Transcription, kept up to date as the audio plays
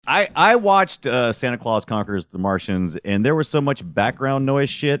I watched Santa Claus Conquers the Martians, and there was so much background noise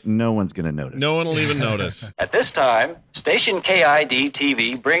shit, no one's going to notice. No one will even notice. At this time, station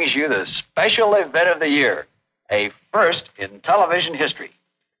KID-TV brings you the special event of the year, a first in television history.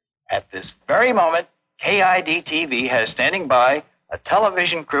 At this very moment, KID-TV has standing by a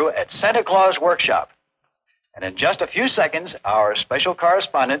television crew at Santa Claus Workshop. And in just a few seconds, our special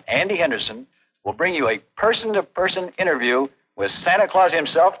correspondent, Andy Henderson, will bring you a person-to-person interview with Santa Claus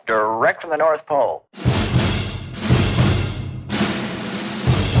himself direct from the North Pole.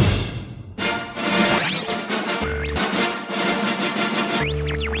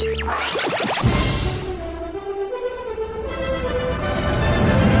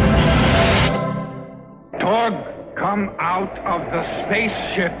 Torg, come out of the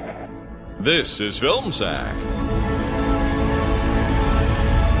spaceship. This is Film Sack.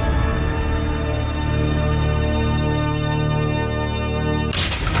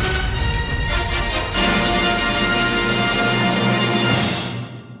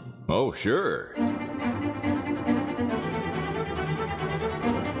 Oh, sure.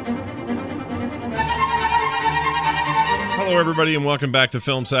 Hello, everybody, and welcome back to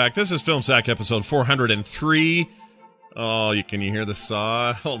Film Sack. This is Film Sack episode 403. Oh, can you hear the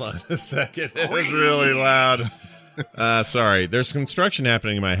saw? Hold on a second. It was really loud. Sorry. There's construction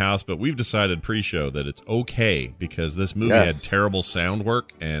happening in my house, but we've decided pre-show that it's okay because this movie had terrible sound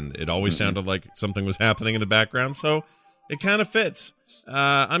work, and it always sounded like something was happening in the background, so it kind of fits.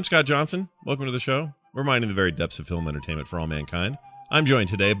 I'm Scott Johnson. Welcome to the show. We're mining the very depths of film entertainment for all mankind. I'm joined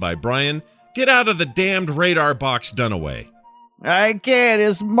today by Brian. Get out of the damned radar box, Dunaway. I can't.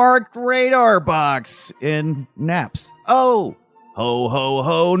 It's marked radar box in naps. Oh, ho, ho,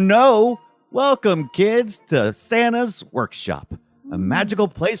 ho, no. Welcome, kids, to Santa's Workshop. A magical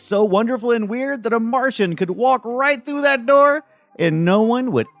place so wonderful and weird that a Martian could walk right through that door and no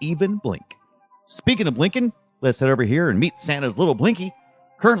one would even blink. Speaking of blinking, let's head over here and meet Santa's little Blinky.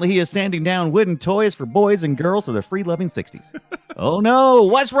 Currently, he is sanding down wooden toys for boys and girls of the free-loving 60s. Oh, no.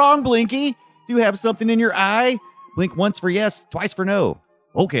 What's wrong, Blinky? Do you have something in your eye? Blink once for yes, twice for no.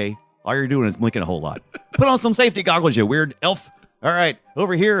 Okay. All you're doing is blinking a whole lot. Put on some safety goggles, you weird elf. All right.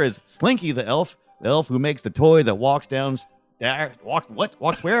 Over here is Slinky the elf who makes the toy that walks down...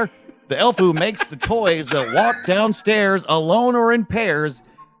 Walks where? The elf who makes the toys that walk downstairs alone or in pairs,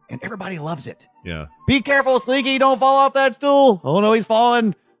 and everybody loves it. Yeah. Be careful, Slinky. Don't fall off that stool. Oh, no, he's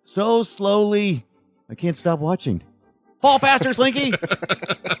falling so slowly. I can't stop watching. Fall faster, Slinky.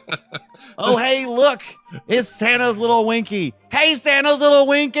 Oh, hey, look. It's Santa's little Winky. Hey, Santa's little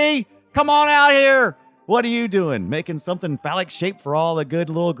Winky. Come on out here. What are you doing? Making something phallic shaped for all the good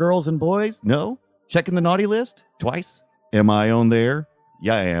little girls and boys? No? Checking the naughty list? Twice? Am I on there?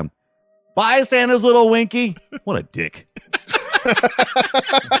 Yeah, I am. Bye, Santa's little Winky. What a dick.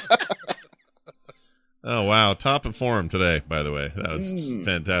 Oh, wow. Top of form today, by the way. That was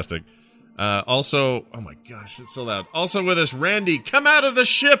fantastic. Also, oh my gosh, it's so loud. Also with us, Randy. Come out of the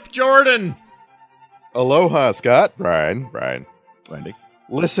ship, Jordan. Aloha, Scott. Brian. Randy.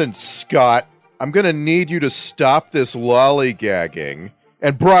 Listen, Scott, I'm going to need you to stop this lollygagging.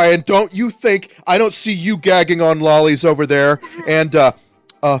 And Brian, don't you think I don't see you gagging on lollies over there? And,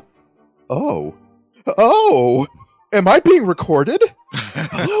 oh, am I being recorded?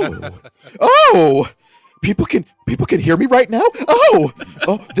 Oh, people can hear me right now? Oh,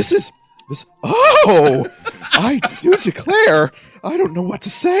 I do declare, I don't know what to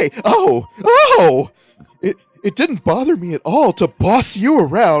say. It didn't bother me at all to boss you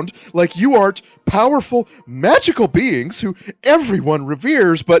around like you aren't powerful, magical beings who everyone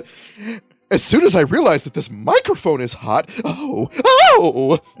reveres, but as soon as I realized that this microphone is hot,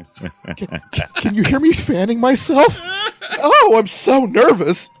 can you hear me fanning myself? Oh, I'm so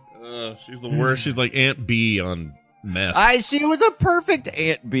nervous. She's the worst. She's like Aunt B on meth. She was a perfect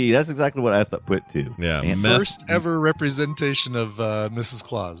Aunt B. That's exactly what I thought put too. Yeah, Aunt meth. First ever representation of Mrs.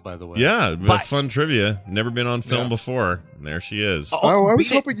 Claus, by the way. Yeah, but fun trivia. Never been on film before. And there she is. Oh, I was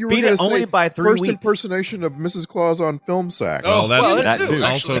hoping you were going to say only by 3 first weeks. Impersonation of Mrs. Claus on Film Sack. Oh, that's that too.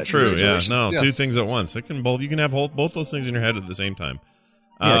 also Actually, true. Yeah, no, Yes. two things at once. It can both. You can have both those things in your head at the same time.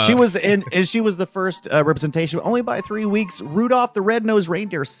 Yeah, she was the first representation, only by 3 weeks. Rudolph the Red-Nosed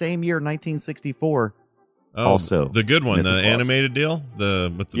Reindeer, same year, 1964. Oh, also, the good one, Mrs. the Claus. animated deal,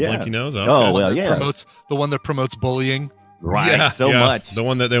 with the blinky nose. Okay. Oh, well, yeah. The one that promotes bullying. Right, Yeah, so yeah. much. The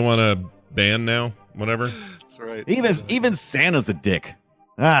one that they want to ban now, whatever. That's right. Even Santa's a dick.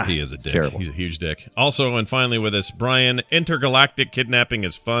 He is a dick. Terrible. He's a huge dick. Also, and finally with us, Brian, intergalactic kidnapping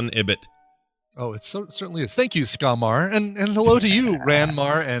is fun, Ibit. Oh, it certainly is. Thank you, Skamar. And hello to you,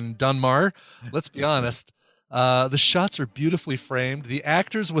 Ranmar and Dunmar. Let's be honest. The shots are beautifully framed. The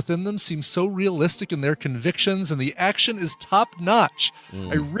actors within them seem so realistic in their convictions, and the action is top-notch.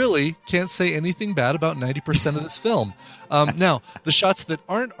 I really can't say anything bad about 90% of this film. Now, the shots that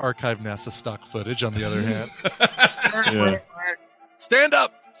aren't archived NASA stock footage, on the other hand, stand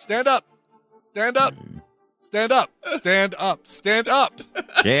up, stand up, stand up, stand up, stand up, stand up,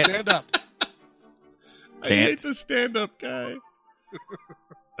 stand up. I hate the stand-up guy.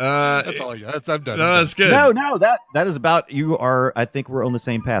 That's all I got. I'm done. No, that's good. No, that is about. You are. I think we're on the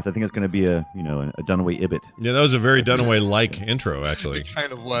same path. I think it's going to be a Dunaway Ibbot. Yeah, that was a very Dunaway-like intro, actually. It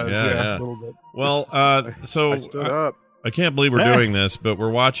kind of was, Yeah. a little bit. Well, so I stood up. I can't believe we're doing this, but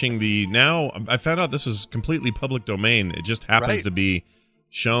we're watching now. I found out this was completely public domain. It just happens to be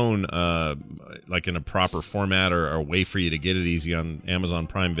shown like in a proper format or a way for you to get it easy on Amazon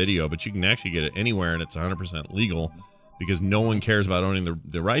Prime Video, but you can actually get it anywhere, and it's 100% legal. Because no one cares about owning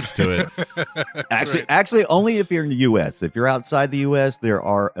the rights to it. Actually, only if you're in the U.S. If you're outside the U.S., there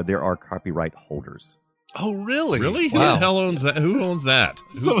are copyright holders. Oh, really? Really? Who Wow. the hell owns that? Who owns that?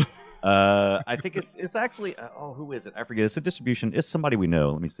 I think it's actually. Who is it? I forget. It's a distribution. It's somebody we know.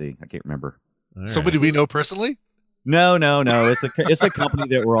 Let me see. I can't remember. All right. Somebody we know personally? No. It's a company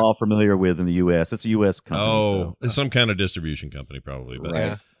that we're all familiar with in the U.S. It's a U.S. company. Oh, it's some kind of distribution company, probably. But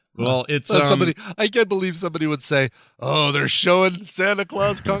Right. well, it's Somebody. I can't believe somebody would say, "Oh, they're showing Santa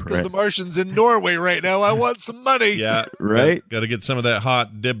Claus Conquers Right. the Martians in Norway right now. I want some money." Yeah, Right. Got to get some of that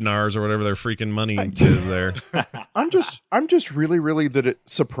hot dibnars or whatever their freaking money is there. I'm just really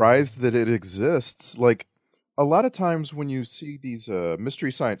surprised that it exists. Like a lot of times when you see these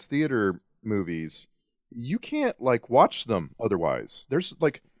Mystery Science Theater movies, you can't like watch them otherwise. There's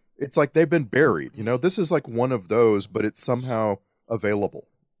like it's like they've been buried. You know, this is like one of those, but it's somehow available.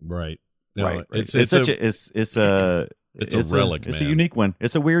 Right. No, Right. It's It's a relic. It's man. a unique one.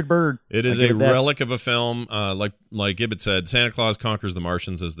 It's a weird bird. It is I a give that. relic of a film. Like Ibbot said, Santa Claus Conquers the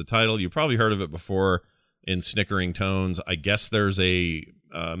Martians is the title. You probably heard of it before in snickering tones. I guess there's a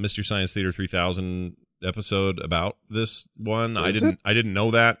Mystery Science Theater 3000 episode about this one. I didn't know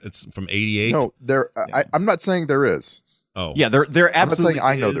that. It's from '88. No, I'm not saying there is. Oh, Yeah, there I'm not absolutely. saying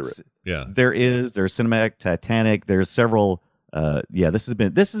I know there is. yeah. There is. There's Cinematic Titanic. There's several. This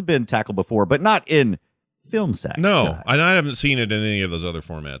has been tackled before, but not in film sack. No, style. and I haven't seen it in any of those other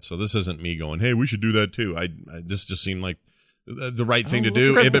formats. So this isn't me going, "Hey, we should do that too." This just seemed like the right thing to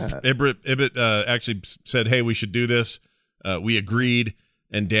do. look at Ibbot actually said, "Hey, we should do this." We agreed,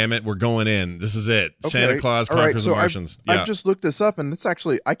 and damn it, we're going in. This is it. Santa Claus All right, Conquers the so Martians. I've just looked this up, and it's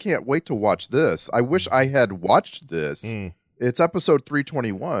actually I can't wait to watch this. I wish I had watched this. It's episode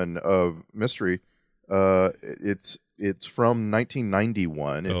 321 of Mystery. It's from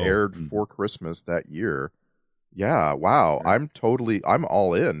 1991. It aired for Christmas that year. Yeah, wow. I'm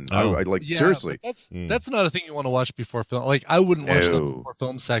all in. Oh. I like Yeah, seriously. but that's not a thing you want to watch before film. Like I wouldn't watch No. them before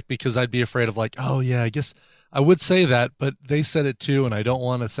film sack because I'd be afraid of like, oh yeah, I guess I would say that, but they said it too, and I don't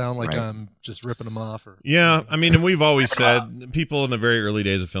want to sound like Right. I'm just ripping them off. Or Yeah, I mean, and we've always said, people in the very early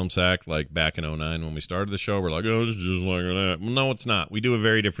days of Film Sack, like back in '09 when we started the show, we're like, oh, this is just like that. Well, no, it's not. We do a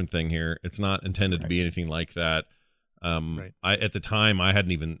very different thing here. It's not intended to be anything like that. Right. At the time, I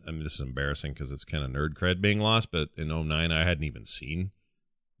hadn't even, I mean, this is embarrassing because it's kind of nerd cred being lost, but in '09, I hadn't even seen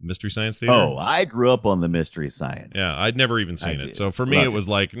Mystery Science Theater. Oh, I grew up on the Mystery Science. Yeah, I'd never even seen I it. did. So for me, Loved it was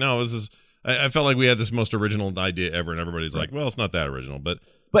like, no, this is, I felt like we had this most original idea ever, and everybody's like, well, it's not that original, but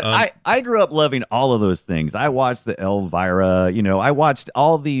I grew up loving all of those things. I watched the Elvira, I watched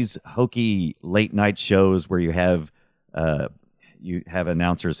all these hokey late night shows where you have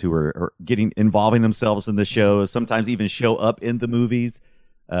announcers who are involving themselves in the shows, sometimes even show up in the movies,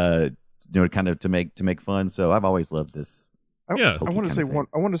 kind of to make fun. So I've always loved this. I want to say kind of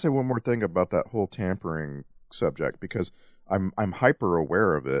I want to say one more thing about that whole tampering subject because I'm hyper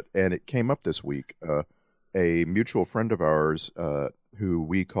aware of it, and it came up this week. A mutual friend of ours, who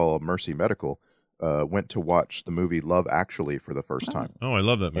we call Mercy Medical, went to watch the movie Love Actually for the first time, oh, I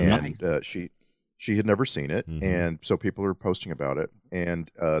love that movie. and she had never seen it, and so people are posting about it, and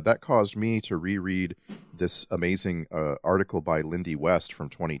that caused me to reread this amazing article by Lindy West from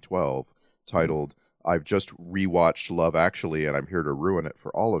 2012 titled "I've just rewatched Love Actually, and I'm here to ruin it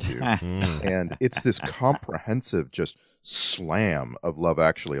for all of you." And it's this comprehensive just slam of Love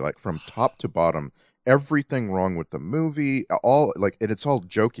Actually, like from top to bottom, everything wrong with the movie, all like, and it's all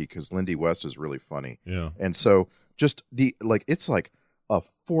jokey because Lindy West is really funny. Yeah. And so just it's like a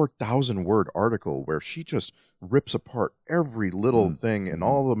 4,000 word article where she just rips apart every little thing and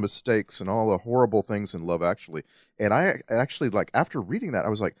all the mistakes and all the horrible things in Love Actually. And I actually, like, after reading that, I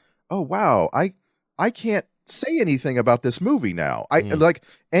was like, oh wow, I can't say anything about this movie now. I like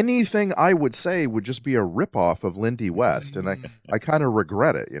anything I would say would just be a ripoff of Lindy West, and I kind of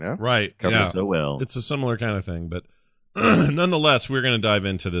regret it, you know? Right. Covered Yeah. it so well. It's a similar kind of thing, but nonetheless, we're going to dive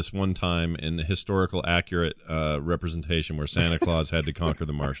into this one time in historical accurate representation where Santa Claus had to conquer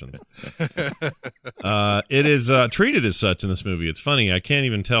the Martians. It is treated as such in this movie. It's funny. I can't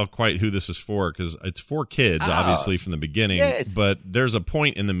even tell quite who this is for because it's for kids, obviously, from the beginning. Yes. But there's a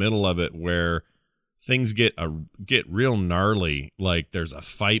point in the middle of it where things get real gnarly. Like there's a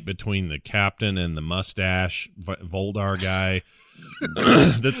fight between the captain and the mustache Voldar guy.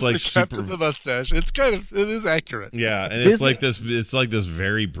 That's like the super captain, the mustache. It is accurate. yeah, and it's like this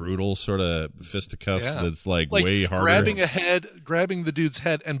very brutal sort of fisticuffs Yeah. that's like way harder. grabbing the dude's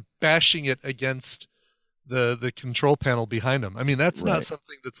head and bashing it against the control panel behind him. I mean, that's not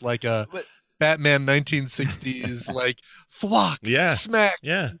something that's like a Batman 1960s like thwack, smack.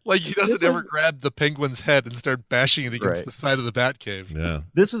 Yeah. Like he doesn't ever grab the Penguin's head and start bashing it against the side of the Batcave. Yeah.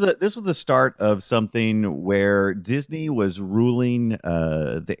 This was the start of something where Disney was ruling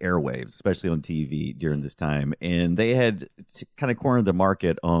the airwaves, especially on TV during this time, and they had kind of cornered the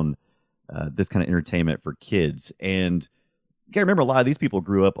market on this kind of entertainment for kids. And you gotta remember, a lot of these people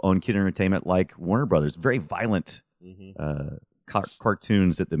grew up on kid entertainment like Warner Brothers, very violent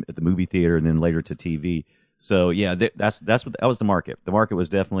cartoons at the movie theater, and then later to TV. So yeah, that was the market. The market was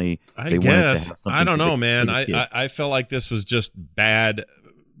definitely. I guess I don't know, man. I felt like this was just bad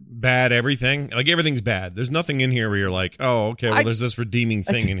everything. Like everything's bad. There's nothing in here where you're like, oh, okay, well, there's this redeeming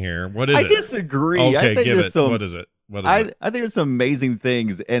thing in here. What is it? I disagree. Okay, I think give it. What is it? I think there's some amazing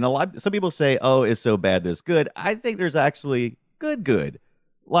things, and some people say, oh, it's so bad there's good. I think there's actually good.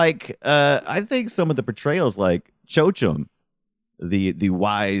 Like I think some of the portrayals, like Cho-Chum, the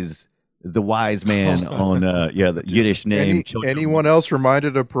wise man on the Yiddish name. Anyone else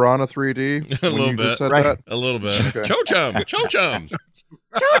reminded of Piranha 3D? A little bit. Just said that? A little bit. Okay. Cho-Chum. Cho-Chum.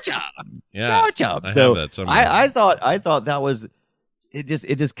 Yeah. Cho-Chum. I So have that somewhere. I thought that was it.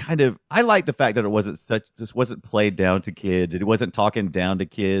 Just kind of. I like the fact that it wasn't played down to kids. It wasn't talking down to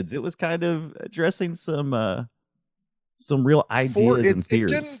kids. It was kind of addressing some real ideas and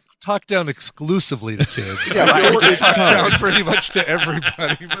fears. It didn't talk down exclusively to kids. Yeah, I feel like it talked down pretty much to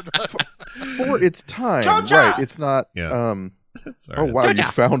everybody. For its time, right? It's not. Yeah. Sorry. Oh wow, you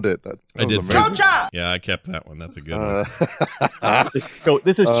found it. That I did. Yeah, I kept that one. That's a good one.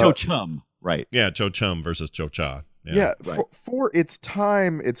 This is Cho-Chum, right? Yeah, Cho-Chum versus Cho-Cha. Yeah, for its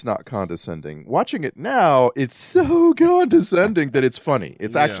time, it's not condescending. Watching it now, it's so condescending that it's funny.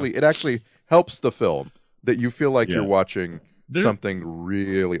 It actually helps the film that you feel like you're watching something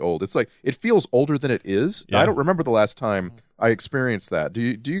really old. It's like it feels older than it is. Yeah. I don't remember the last time I experienced that. Do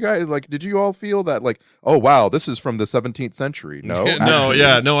you guys did you all feel that like, oh wow, this is from the 17th century? No.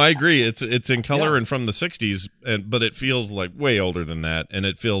 No, I agree. It's in color and from the 60s, but it feels like way older than that, and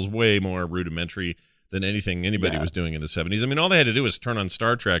it feels way more rudimentary than anything anybody was doing in the 70s. I mean, all they had to do was turn on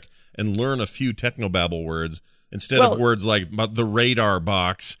Star Trek and learn a few technobabble words instead of words like the radar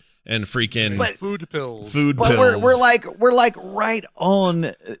box and freaking food pills. But we're like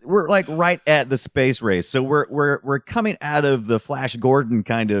right at the space race. So we're coming out of the Flash Gordon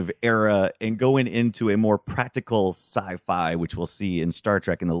kind of era and going into a more practical sci-fi, which we'll see in Star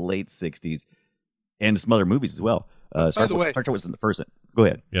Trek in the late 60s and some other movies as well. Star Trek was in the first. Go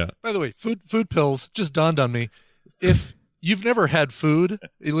ahead. Yeah. By the way, food pills just dawned on me. If you've never had food,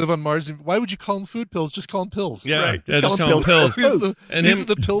 you live on Mars, why would you call them food pills? Just call them pills. Yeah, right. just call them pills. These are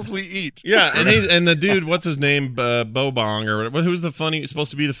the pills we eat. Yeah, and the dude, what's his name, Bobong or whatever. Who's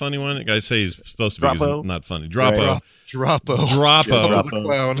supposed to be the funny one? The guy say he's supposed to be he's not funny. Droppo. Right. Droppo the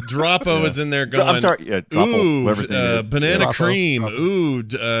clown. Droppo is in there going. I'm sorry. Yeah, Droppo, ooh, banana Droppo. cream. Ooh,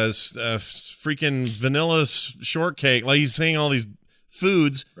 freaking vanilla shortcake. Like he's saying all these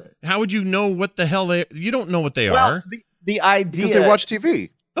foods. Right. How would you know what the hell you don't know what they are? The idea because they watch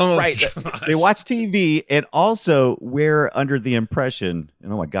TV. Oh, right. Gosh. They watch TV, and also we're under the impression.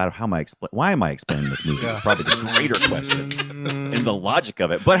 And oh my God, why am I explaining this movie? It's probably the greater question in the logic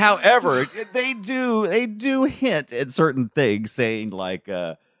of it. But however, they do hint at certain things, saying like,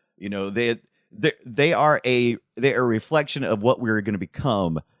 they are a reflection of what we're going to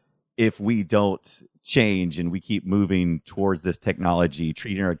become if we don't change and we keep moving towards this technology,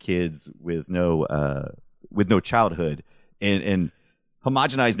 treating our kids with no childhood and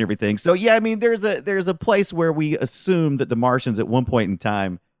homogenizing everything. So yeah, I mean, there's a place where we assume that the Martians at one point in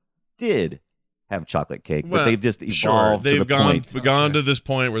time did have chocolate cake, but they've just evolved. They've gone to this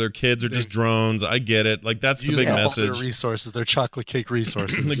point where their kids are just drones. I get it. Like that's the big message. Their resources, their chocolate cake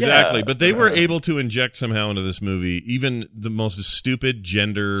resources. Exactly. But they were able to inject somehow into this movie even the most stupid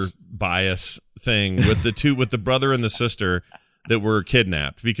gender bias thing with the brother and the sister that were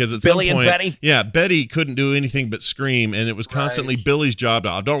kidnapped, because at Billy some point, and Betty? yeah, Betty couldn't do anything but scream, and it was constantly Billy's job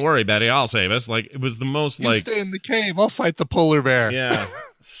to, don't worry, Betty, I'll save us. Like, it was the most You stay in the cave. I'll fight the polar bear. yeah.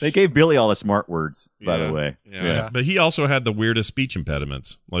 They gave Billy all the smart words, by Yeah. the way. Yeah. But he also had the weirdest speech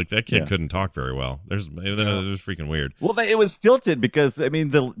impediments. Like, that kid Yeah. couldn't talk very well. It was freaking weird. Well, it was stilted because, I mean,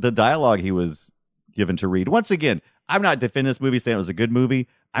 the dialogue he was given to read. Once again, I'm not defending this movie saying it was a good movie.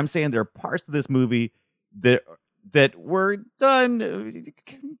 I'm saying there are parts of this movie that were done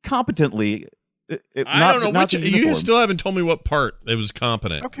competently. I don't know which. You still haven't told me what part it was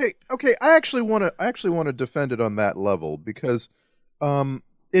competent. Okay. I actually want to defend it on that level because,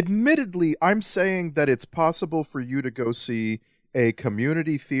 admittedly, I'm saying that it's possible for you to go see a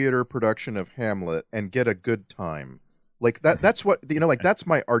community theater production of Hamlet and get a good time. Like that. That's what like that's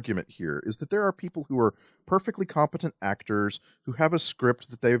my argument here, is that there are people who are perfectly competent actors who have a script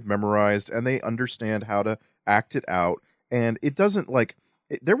that they've memorized and they understand how to act it out. And it doesn't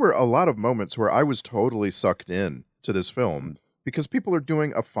there were a lot of moments where I was totally sucked in to this film because people are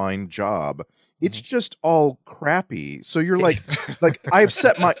doing a fine job. It's just all crappy. So you're like I've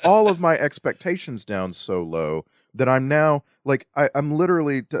set all of my expectations down so low that I'm now I'm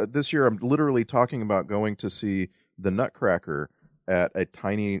literally this year I'm literally talking about going to see The Nutcracker at a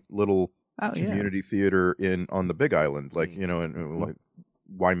tiny little community theater on the Big Island, in like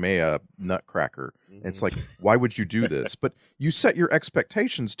Waimea Nutcracker. It's like, why would you do this? But you set your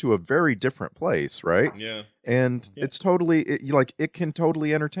expectations to a very different place, right? Yeah. And it's totally it can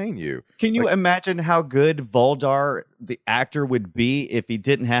totally entertain you. Can you imagine how good Voldar, the actor, would be if he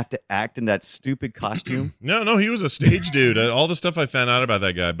didn't have to act in that stupid costume? No, he was a stage dude. All the stuff I found out about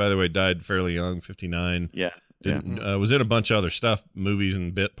that guy, by the way, died fairly young, 59. Yeah. Was in a bunch of other stuff, movies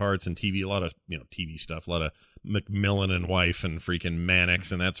and bit parts and TV, a lot of TV stuff, a lot of Macmillan and Wife and freaking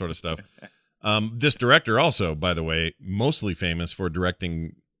Mannix and that sort of stuff. This director also, by the way, mostly famous for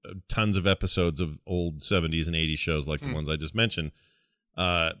directing tons of episodes of old 70s and 80s shows like the ones I just mentioned.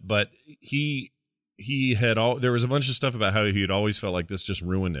 But he had there was a bunch of stuff about how he had always felt like this just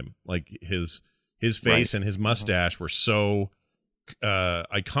ruined him. Like his face and his mustache were so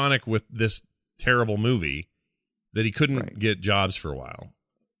iconic with this terrible movie that he couldn't get jobs for a while.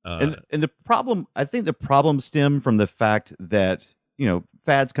 And the problem, I think the problem stemmed from the fact that,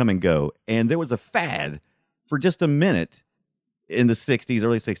 fads come and go. And there was a fad for just a minute in the 60s,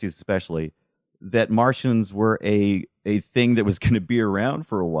 early 60s especially, that Martians were a thing that was going to be around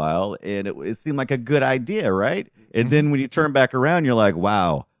for a while. And it seemed like a good idea, right? And then when you turn back around, you're like,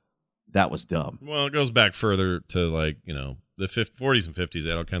 wow, that was dumb. Well, it goes back further to the 40s and 50s. They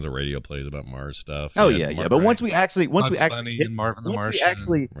had all kinds of radio plays about Mars stuff. Oh yeah. But once we actually hit Marvin the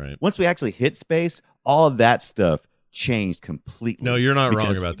Martian, once we actually hit space, all of that stuff changed completely. No, you're not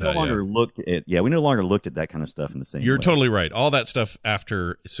wrong about that. We no longer looked at we no longer looked at that kind of stuff in the same way. You're totally right. All that stuff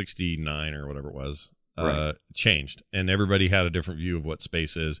after 69 or whatever it was changed, and everybody had a different view of what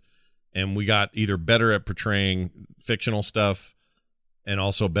space is, and we got either better at portraying fictional stuff and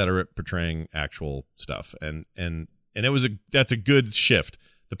also better at portraying actual stuff, and that's a good shift.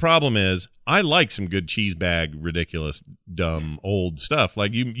 The problem is, I like some good cheese bag, ridiculous, dumb, old stuff.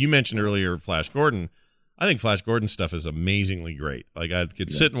 Like you mentioned earlier, Flash Gordon. I think Flash Gordon's stuff is amazingly great. Like I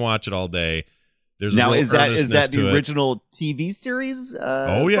could sit and watch it all day. There's now a real is that earnestness the to original TV series?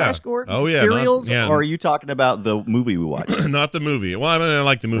 Oh yeah, Flash Gordon. Oh yeah, serials, or are you talking about the movie we watched? Not the movie. Well, I mean, I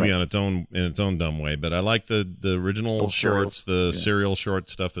like the movie on its own dumb way, but I like the original shorts, the serial short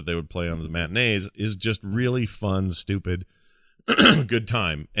stuff that they would play on the matinees is just really fun, stupid, good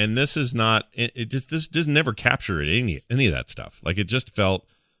time. And this is not. This does never capture any of that stuff. Like it just felt.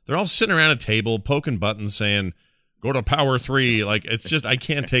 They're all sitting around a table, poking buttons, saying, "Go to Power 3." Like it's just I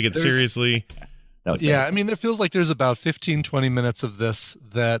can't take it seriously. Yeah, I mean, it feels like there's about 15-20 minutes of this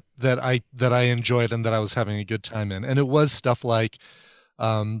that I enjoyed and that I was having a good time in, and it was stuff like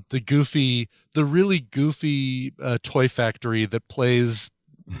the really goofy toy factory that plays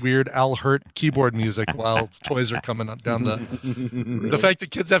weird Al Hurt keyboard music while toys are coming down the fact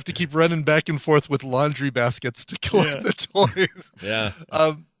that kids have to keep running back and forth with laundry baskets to collect the toys. Yeah.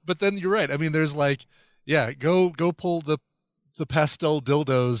 But then you're right. I mean, there's go pull the pastel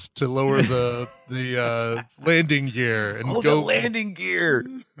dildos to lower the landing gear and the landing gear,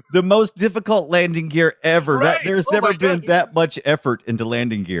 the most difficult landing gear ever. Right. There's never been that much effort into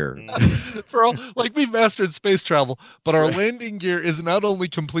landing gear. For all, we've mastered space travel, but our landing gear is not only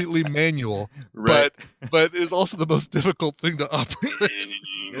completely manual, but is also the most difficult thing to operate.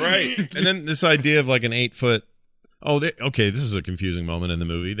 Right. And then this idea of like an 8-foot. This is a confusing moment in the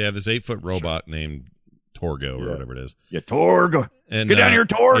movie. They have this 8-foot robot named Torgo or whatever it is. Yeah, Torg. And, Get down here,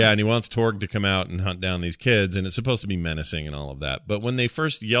 Torg. Yeah, and he wants Torg to come out and hunt down these kids, and it's supposed to be menacing and all of that. But when they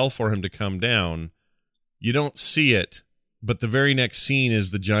first yell for him to come down, you don't see it, but the very next scene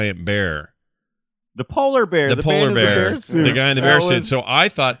is the giant bear. The polar bear. The polar man in bear. The, bear suit. The guy in the bear That suit. was- So I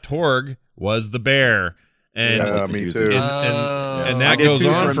thought Torg was the bear. And, Yeah, me too. and I that did goes too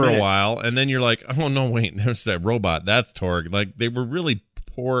on for a for a minute. while, and then you're like, oh no, wait, there's that robot. That's Torg. Like they were really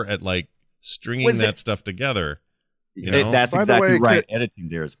poor at like stringing Was that it- stuff together. You know? That's By the exactly way, right. Editing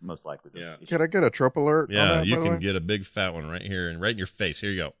there is most likely. Yeah. Can I get a trope alert? on Yeah, that, you by the can way? get a big fat one right here and right in your face.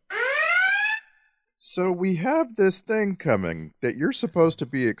 Here you go. So we have this thing coming that you're supposed to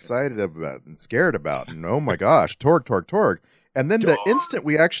be excited about and scared about, and oh my gosh, Torg. And then the instant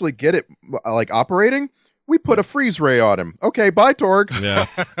we actually get it like operating, we put a freeze ray on him. Okay, bye, Torg. Yeah.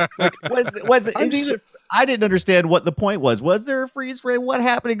 Was it? I'm is either- I didn't understand what the point was. Was there a freeze ray? What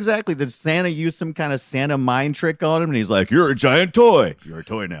happened exactly? Did Santa use some kind of Santa mind trick on him? And he's like, "You're a giant toy. You're a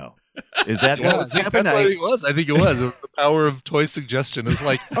toy now." Is that Yeah, what I was think happening? that's what it was. I think it was. It was the power of toy suggestion. It's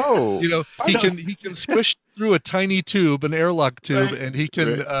like, Oh, you know, he can squish through a tiny tube, an airlock tube, and he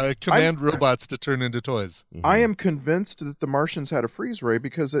can command robots to turn into toys. I am convinced that the Martians had a freeze ray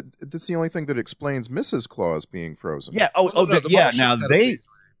because that's the only thing that explains Mrs. Claus being frozen. Yeah. No, the Yeah. Martians Now had a they. freeze ray.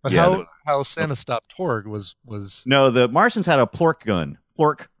 But Yeah, how Santa stopped Torg was No, the Martians had a plork gun.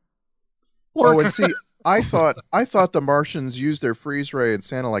 Plork. Oh, and see, I thought the Martians used their freeze ray and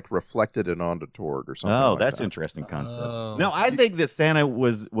Santa like reflected it onto Torg or something. Oh, like that's that. interesting concept. Oh. No, I think that Santa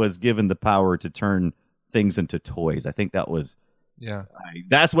was given the power to turn things into toys. I think that was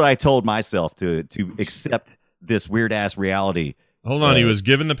that's what I told myself to accept this weird ass reality. Hold on, he was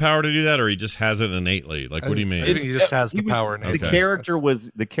given the power to do that, or he just has it innately? Like, what do you I think mean? he just has the He was- power. The Okay. character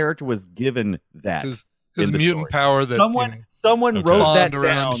was given that. His in the mutant story. power that Someone Okay. wrote that spawned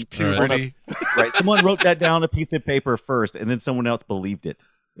around down. puberty. Right. Someone wrote that down on a piece of paper first, and then someone else believed it.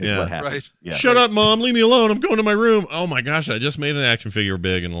 Is Yeah. what happened. Right. Yeah. Shut up, Mom. Leave me alone. I'm going to my room. Oh my gosh, I just made an action figure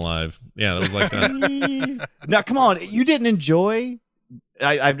big and alive. Yeah, that was like that. Now, come on. You didn't enjoy.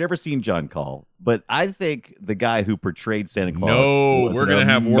 I've never seen John Call, but I think the guy who portrayed Santa Claus. No, was we're an going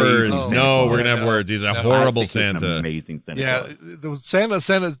to have amazing words. Santa No, Claus. we're going to have No. words. He's a No, I horrible I think he's an Santa. amazing Santa Yeah, Claus.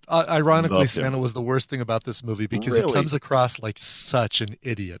 Santa. Ironically, Loved him. Santa was the worst thing about this movie because Really? he comes across like such an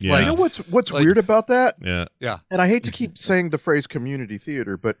idiot. Yeah. You know Like, what's like- weird about that? Yeah. And I hate to keep saying the phrase community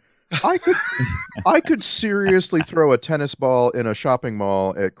theater, but I could seriously throw a tennis ball in a shopping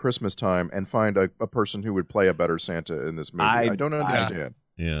mall at Christmas time and find a person who would play a better Santa in this movie. I don't understand.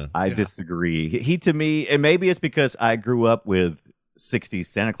 Yeah. I disagree. He to me, and maybe it's because I grew up with 60s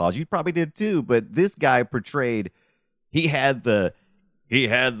Santa Claus. You probably did too, but this guy portrayed. He had the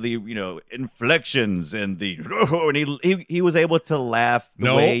inflections and and he was able to laugh the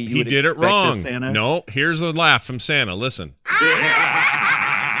No, way you he would did it expect a wrong. Santa. No, here's a laugh from Santa. Listen.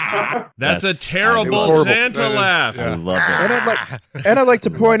 That's a That's- terrible horrible. Santa That is- laugh. I love it. And I'd like to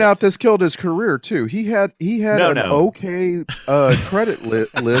point out this killed his career too. He had No, an no. okay credit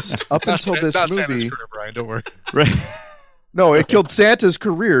list up until this not movie. Santa's career, Brian. Don't worry. Right. No, it killed Santa's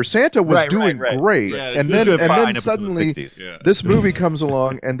career. Santa was Right, doing right. great, Yeah, and he was then doing fine up until the suddenly 60s. Yeah. this movie comes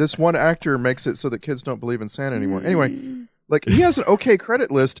along, and this one actor makes it so that kids don't believe in Santa anymore. Anyway, like he has an okay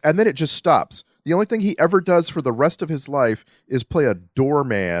credit list, and then it just stops. The only thing he ever does for the rest of his life is play a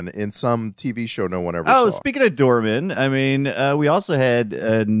doorman in some TV show no one ever Oh, saw. speaking of doorman, I mean, we also had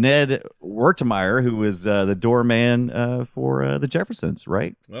Ned Wertemeyer, who was the doorman for the Jeffersons,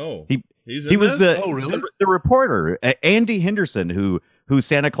 right? Oh, He- he's He in was this? the reporter, Andy Henderson, who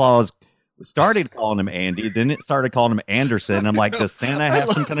Santa Claus started calling him Andy, then it started calling him Anderson. I'm like, does Santa have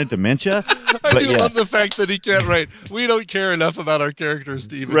some kind of dementia? I But do yeah. love the fact that he can't write. We don't care enough about our characters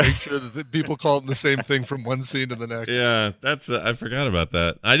to even Right. make sure that the people call them the same thing from one scene to the next. Yeah, that's I forgot about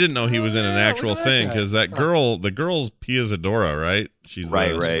that. I didn't know he was in an yeah, actual look at that thing guy. because that girl, the girl's Pia Zadora, right? She's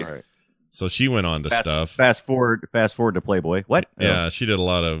Right, the- right. So she went on to stuff. Fast forward to Playboy. What? Yeah, she did a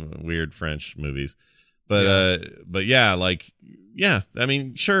lot of weird French movies. But yeah, like I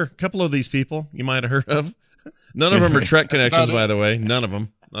mean, sure, a couple of these people you might have heard of. None of them are Trek connections, about by the way. None of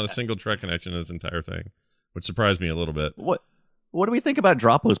them. Not a single Trek connection in this entire thing, which surprised me a little bit. What do we think about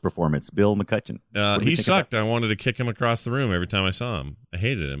Droppo's performance, Bill McCutcheon? What do we He think sucked. I wanted to kick him across the room every time I saw him. I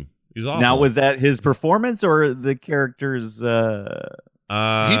hated him. He was awful. Now, was that his performance or the character's?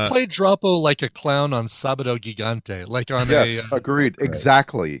 He played Droppo like a clown on Sabado Gigante, like on Yes, agreed.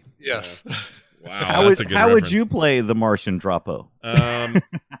 Exactly. yes. Wow, How that's would a good how would reference. you play the Martian Droppo?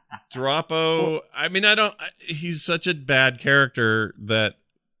 Droppo, I mean, he's such a bad character that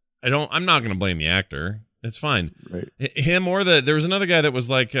I'm not going to blame the actor. It's fine. Right. Him or there was another guy that was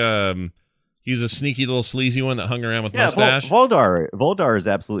like, He was a sneaky little sleazy one that hung around with Yeah, mustache. Voldar is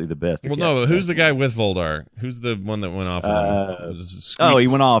absolutely the best. Well, no, but who's the guy with Voldar? Who's the one that went off? He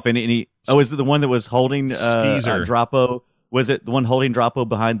went off, and he. Oh, is it the one that was holding Skeezer. Drapo? Was it the one holding Drapo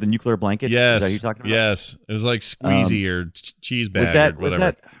behind the nuclear blanket? Yes. Is that who you're talking about? Yes. It was like Squeezy or Cheese Bag Was that? or whatever.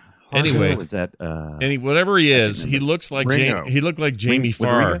 Was that? Anyway. was that? Whatever he is, he looks like Ringo. he looked like Jamie Was it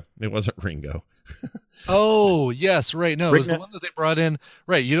Farr. Ringo? It wasn't Ringo. Oh, yes, right. No, it was the Ringo- one that they brought in.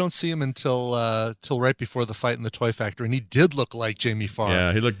 Right, you don't see him until right before the fight in the Toy Factory, and he did look like Jamie Farr.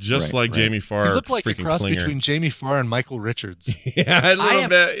 Yeah, he looked just Right, like right. Jamie Farr. He looked like a freaking cross clinger. between Jamie Farr and Michael Richards. Yeah, a little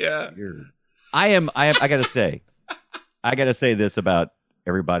bit. Yeah. I am. I gotta say this about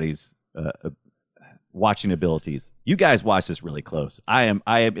everybody's watching abilities. You guys watch this really close. I am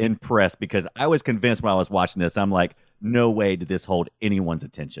impressed because I was convinced when I was watching this. I'm like, no way did this hold anyone's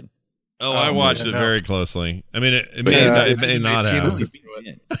attention. Oh, I watched it no. very closely. I mean, it Yeah, may not Tina have. sit through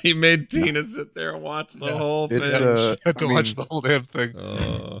it. He made Tina sit there and watch the whole thing. It's, Had to I mean, watch the whole damn thing.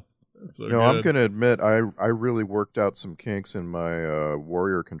 Oh, that's so No, good. I'm gonna admit I really worked out some kinks in my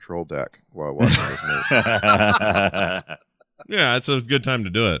warrior control deck while watching this movie. Yeah, it's a good time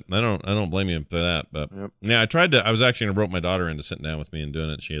to do it. I don't blame you for that. But Yep. yeah, I was actually gonna rope my daughter into sitting down with me and doing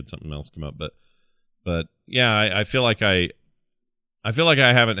it. She had something else come up, but yeah, I feel like I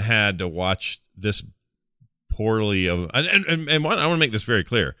haven't had to watch this poorly of and I want to make this very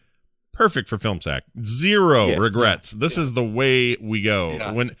clear. Perfect for Film Sack. Zero Yes. regrets. This is the way we go.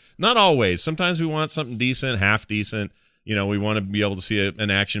 Yeah. When not always. Sometimes we want something decent, half decent. You know, we want to be able to see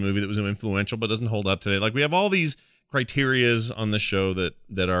an action movie that was influential but doesn't hold up today. Like we have all these criterias on the show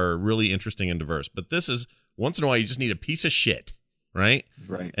that are really interesting and diverse. But this is once in a while you just need a piece of shit, right?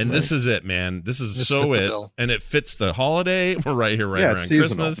 Right. And this is it, man. This is This so fit the it, bill. and it fits the holiday. We're right here, right Yeah, around it's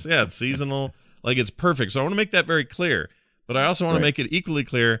seasonal. Christmas. Yeah, it's seasonal. Like it's perfect. So I want to make that very clear. But I also want to make it equally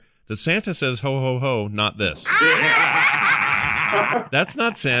clear that Santa says ho ho ho, not this. That's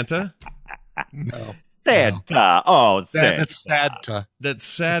not Santa. No, Santa. Oh, Santa. that's Santa. That's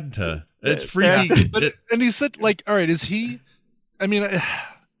Santa. It's freaky. But and he said, like, all right, is he? I mean,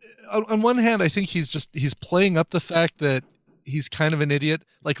 on one hand, I think he's playing up the fact that he's kind of an idiot.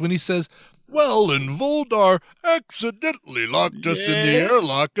 Like when he says, "Well, and Voldar accidentally locked us in the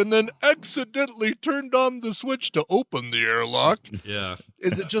airlock, and then accidentally turned on the switch to open the airlock." Yeah.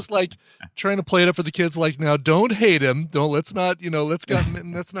 Is it just like trying to play it up for the kids? Like, now, don't hate him. Let's not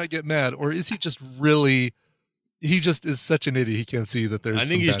get mad. Or is he just really? He just is such an idiot. He can't see that there's. I some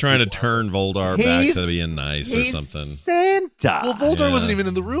think he's bad trying to people out there. turn Voldar back He's- to being nice or He's something. Santa. Well, Voldar Yeah. wasn't even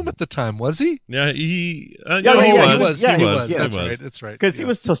in the room at the time, was he? Yeah, he. Yeah, no, he he was. was. Yeah, He he was. was. He That's was. right. That's right. Because he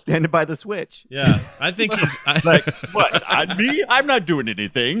was still standing by the switch. Yeah, I think he's. Like, what? Me? I'm not doing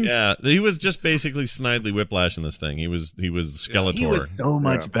anything. Yeah, he was just basically Snidely Whiplash in this thing. He was Skeletor. He was so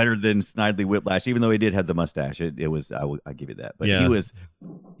much Yeah. better than Snidely Whiplash, even though he did have the mustache. It was I give you that, but Yeah.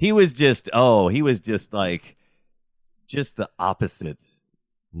 he was just like just the opposite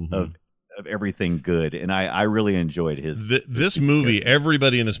Mhm. of everything good, and I really enjoyed his. This movie,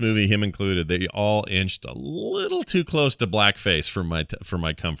 everybody in this movie, him included, they all inched a little too close to blackface for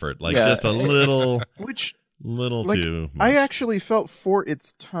my comfort. Like Yeah. just a little Which like, too. I much. actually felt for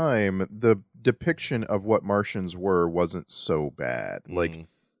its time the depiction of what Martians were wasn't so bad. Like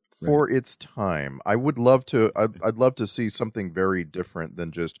for its time, I would love to. I'd love to see something very different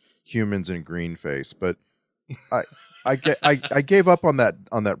than just humans in green face. But I gave up on that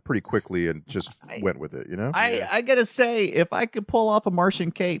pretty quickly and just went with it. You know. I gotta say, if I could pull off a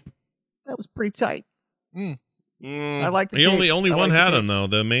Martian cape, that was pretty tight. I like the He capes. only I one like the had him capes. though.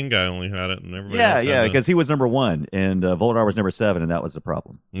 The main guy only had it, and everybody else had Yeah, the- because he was number 1 and Voldar was number 7, and that was the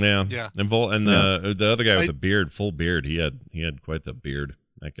problem. yeah, Yeah. And the other guy with the beard, full beard, he had quite the beard.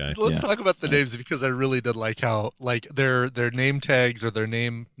 That guy. Let's Yeah. talk about the names because I really did like how like their name tags or their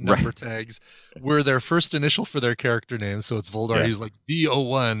name number tags were their first initial for their character names. So it's Voldar. Yeah. He's like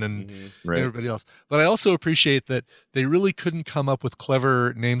VO1 and Right. everybody else. But I also appreciate that they really couldn't come up with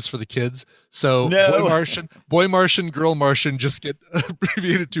clever names for the kids. So No. Boy Martian, Girl Martian just get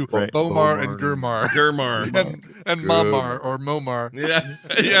abbreviated to Right. Bomar and Gurmar. Gurmar. and Mamar or Momar. Yeah,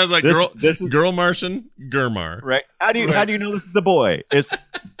 yeah. It's like This is girl Martian, Gurmar. right. How do you know this is the boy? It's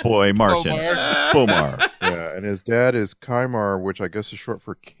Boy Martian. Bomar. Bomar. Yeah, and his dad is Kymar, which I guess is short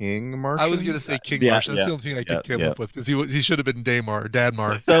for King Martian. I was going to say King Yeah, Martian. That's yeah, the only thing I could yeah, come yeah. up with because he should have been Daymar or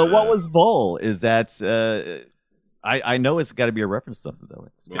Dadmar. So what was Vol? Is that I know it's got to be a reference to something though.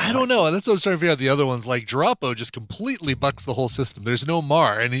 I don't know. That's what I was trying to figure out. The other ones, like Drapo, just completely bucks the whole system. There's no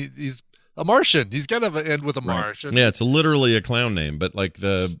Mar, and he's a Martian. He's got to end with a Right. Martian. Yeah, it's literally a clown name, but like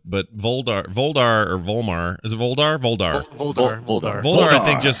but Voldar or Volmar, is it Voldar? Voldar. Voldar. I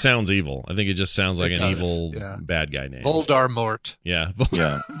think just sounds evil. I think it just sounds like It an does, evil yeah. bad guy name. Voldar Mort. Yeah.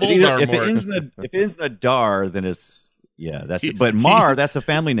 Yeah. Voldar if it Mort. ends in a dar, then it's but Mar, that's a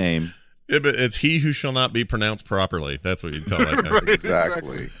family name. Yeah, but it's he who shall not be pronounced properly. That's what you'd call it. Right.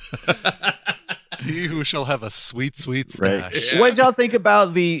 Exactly. He who shall have a sweet, sweet Right. stash. What did y'all think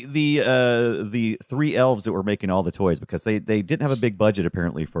about the three elves that were making all the toys? Because they didn't have a big budget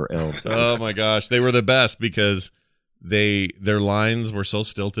apparently for elves. Oh my gosh, they were the best because their lines were so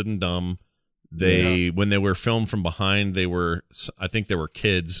stilted and dumb. When they were filmed from behind, I think they were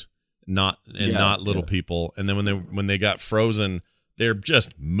kids, not little people. And then when they got frozen, they're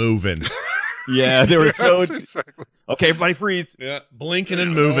just moving. Yeah, they were so. Exactly. Okay, everybody freeze. Yeah, blinking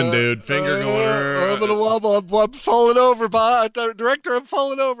and moving, dude. Finger I'm going. gonna wobble. I'm falling over, director. I'm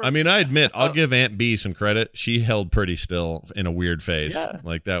falling over. I mean, I admit, I'll give Aunt B some credit. She held pretty still in a weird face. Yeah.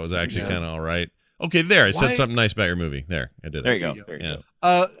 Like that was actually kind of all right. Okay, there. I said Why- something nice about your movie. There, I did. There it. you go. There you Yeah.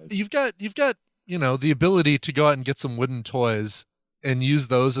 go. You've got the ability to go out and get some wooden toys and use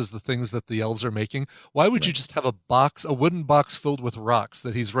those as the things that the elves are making. Why would you just have a wooden box filled with rocks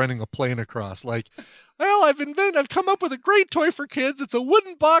that he's running a plane across? Like, well, I've come up with a great toy for kids. It's a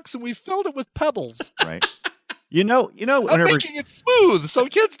wooden box and we filled it with pebbles. Right. You know. I'm Whenever making it smooth so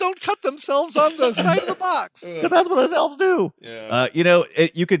kids don't cut themselves on the side of the box. that's what those elves do. Yeah.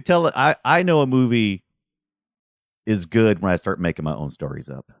 You could tell. I know a movie is good when I start making my own stories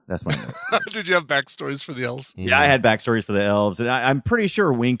up. That's my next. Did you have backstories for the elves? Yeah, I had backstories for the elves, and I'm pretty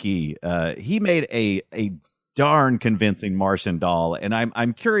sure Winky, he made a darn convincing Martian doll, and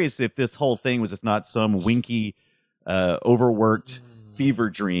I'm curious if this whole thing was just not some Winky, overworked fever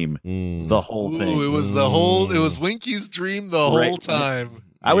dream. The whole thing. Ooh, it was Winky's dream the whole time.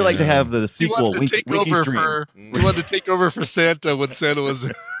 I would like to have the He sequel. wanted to take Winky's over dream. he wanted to take over for Santa when Santa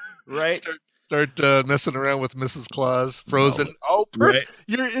was Right. start messing around with Mrs. Claus, Frozen. Oh, perfect!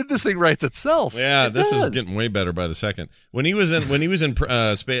 This thing writes itself. Yeah, this is does. getting way better by the second. When he was in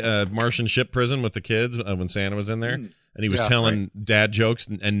Martian ship prison with the kids, when Santa was in there, and he was telling dad jokes,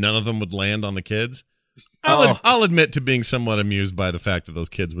 and none of them would land on the kids. I'll admit to being somewhat amused by the fact that those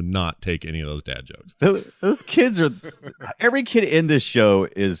kids would not take any of those dad jokes. Those kids are. Every kid in this show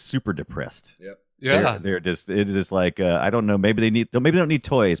is super depressed. Yep. Yeah. They're just. It's just like I don't know. Maybe they don't need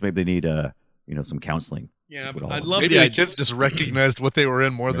toys. Maybe they need some counseling. Yeah, That's what I all- love Maybe the the idea. kids just recognized what they were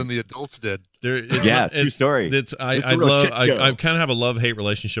in more than the adults did. True story. It's It's a real shit show. I kind of have a love-hate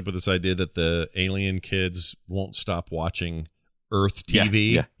relationship with this idea that the alien kids won't stop watching Earth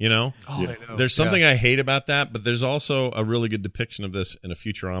TV. Yeah. You know, Oh, I know. there's something I hate about that, but there's also a really good depiction of this in a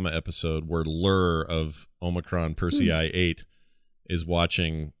Futurama episode where Lur of Omicron Persei 8 is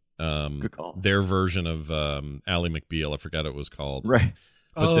watching Good call. their version of Ally McBeal. I forgot what it was called. Right.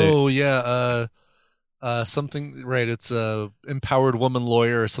 But something right. It's a empowered woman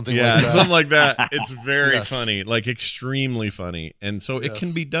lawyer or something Yeah, like that. something like that. It's very Yes. funny, like extremely funny. And so it can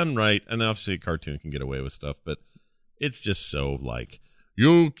Yes. be done right. And obviously a cartoon can get away with stuff, but it's just so like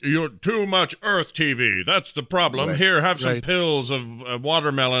you're too much Earth TV. That's the problem. Right. Here, have some Right. pills of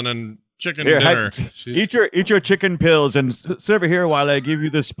watermelon and chicken Here, dinner. eat your chicken pills and sit over here while I give you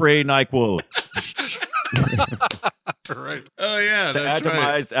the spray NyQuil. Right. Oh yeah, that's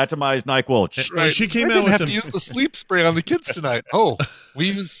right. Atomized NyQuil. Right. She I came out didn't with have the to use the sleep spray on the kids tonight. Oh,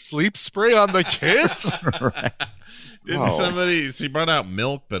 we use sleep spray on the kids? Right. Didn't she brought out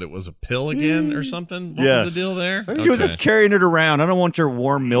milk, but it was a pill again or something? What Yeah. was the deal there? She was just carrying it around. I don't want your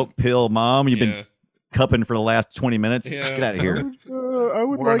warm milk pill, Mom. You've Yeah. been cupping for the last 20 minutes. Yeah. Get out of here. I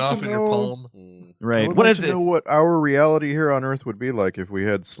would Worn like off to in your know. palm. I Right. would What like is to it? know what our reality here on Earth would be like if we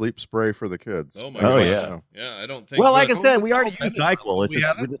had sleep spray for the kids. Oh my Oh, gosh. yeah. Yeah, I don't think Well, like I but- said, we already called used NyQuil. It's We just,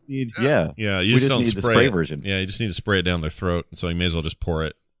 have we it? just need, Yeah, you We just don't need the spray spray it. version. Yeah, you just need to spray it down their throat, so you may as well just pour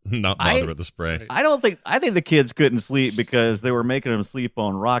it. Not bother with the spray. I think the kids couldn't sleep because they were making them sleep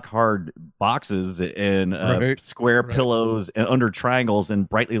on rock hard boxes and Right. square pillows and under triangles and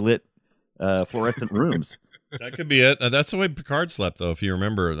brightly lit fluorescent rooms. That could be it. That's the way Picard slept, though. If you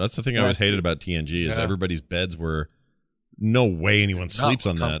remember, that's the thing I always hated about TNG is Yeah. everybody's beds were no way anyone sleeps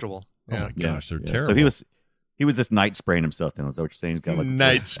on that. Comfortable. Oh my gosh, they're Yeah. terrible. So he was just night spraying himself. Then is that what you're saying? He's got like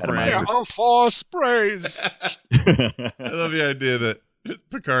Night spray. There are 4 sprays. I love the idea that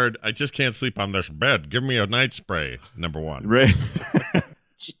Picard, I just can't sleep on this bed. Give me a night spray. Number one. Right.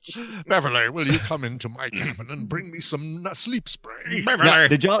 Beverly, will you come into my cabin and bring me some sleep spray? Now,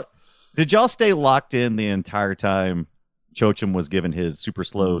 did y'all stay locked in the entire time Chochum was given his super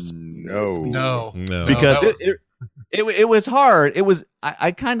slow No. No. No. because that was- It was hard. It was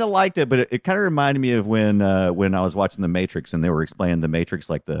I kind of liked it, but it kind of reminded me of when I was watching The Matrix and they were explaining The Matrix,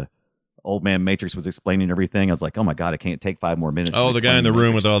 like the old man Matrix was explaining everything. I was like, oh my god, I can't take 5 more minutes. Oh, the guy in the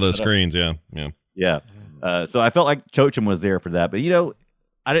room with all those Shut up. screens. Yeah. So I felt like Chochim was there for that, but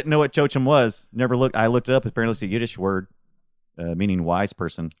I didn't know what Chochim was. I looked it up. Apparently, it's a Yiddish word meaning wise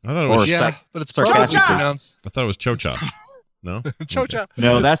person. I thought it was. Yeah, but it's sarcastic. probably pronounced I thought it was Chocha. No. Chocha.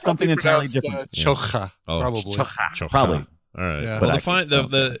 No, that's something Probably entirely pronounced, different. Chocha, Oh, probably. Chocha. Probably. All right. Yeah. Well, But I can't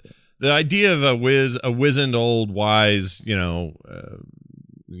the idea of a wizened old wise,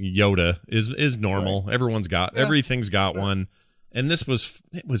 Yoda is normal. Right. Everything's got one. And it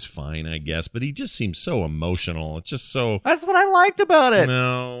was fine, I guess, but he just seems so emotional. It's just so. That's what I liked about it.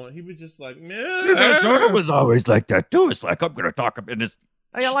 No, he was just like, Yoda was always like that too. It's like I'm going to talk about this.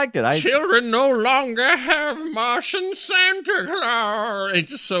 I liked it. Children no longer have Martian Santa Claus. It's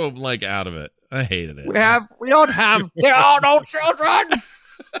just so like out of it. I hated it. We don't have. There are no children.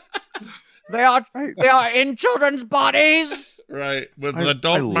 They are in children's bodies. Right with I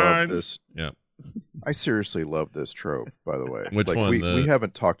adult love minds. this. Yeah. I seriously love this trope, by the way. Which one? We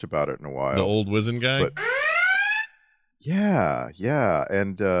haven't talked about it in a while. The old wizened guy. But yeah,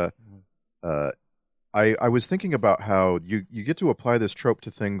 and I was thinking about how you get to apply this trope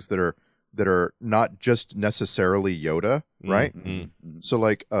to things that are not just necessarily Yoda, right? Mm-hmm. So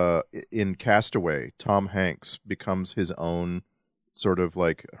like in Castaway, Tom Hanks becomes his own sort of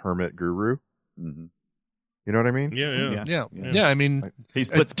like hermit guru. Mm-hmm. You know what I mean? Yeah. I mean, He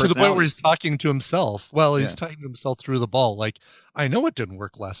splits to the point where he's personalities. talking to himself. Well, he's Yeah. talking to himself through the ball. Like, I know it didn't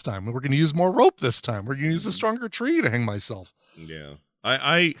work last time. We're going to use more rope this time. We're going to use a stronger tree to hang myself. Yeah.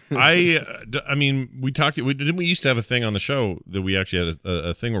 I mean, we used to have a thing on the show that we actually had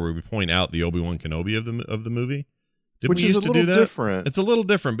a thing where we point out the Obi-Wan Kenobi of the movie. Didn't Which we is used a to do little that? different. It's a little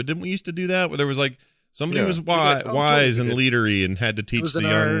different, but didn't we used to do that where there was like somebody Yeah. was We did. Oh, wise totally and did. leadery and had to It teach was the in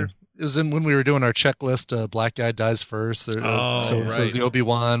young. It was in when we were doing our checklist. Black guy dies first. So is right. the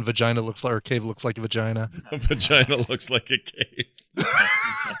Obi-Wan. Vagina looks like, or cave looks like a vagina. Vagina looks like a cave.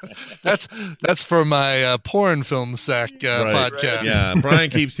 That's for my porn film sack podcast. Yeah,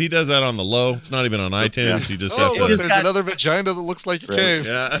 Brian he does that on the low. It's not even on iTunes. You just Oh, have look, to. there's another vagina that looks like a Right. cave.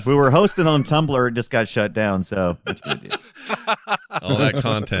 Yeah, We were hosting on Tumblr. It just got shut down. So what you gonna do? all that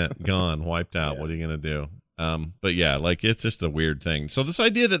content gone, wiped out. What are you gonna do? But yeah, like it's just a weird thing. So this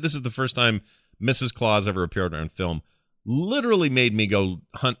idea that this is the first time Mrs. Claus ever appeared on film literally made me go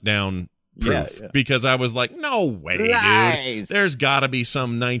hunt down proof because I was like, no way, Lies. dude. There's got to be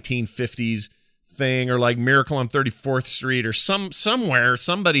some 1950s thing or like Miracle on 34th Street or somewhere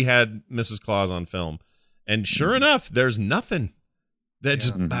somebody had Mrs. Claus on film, and sure enough, there's nothing. That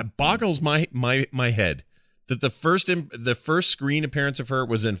just boggles my head. That the first screen appearance of her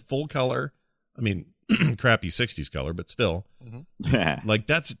was in full color. I mean, crappy 60s color, but still, like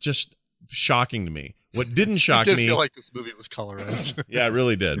that's just shocking to me. What didn't shock I did me, feel like this movie was colorized. yeah, it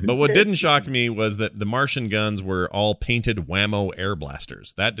really did. But what didn't shock me was that the Martian guns were all painted whammo air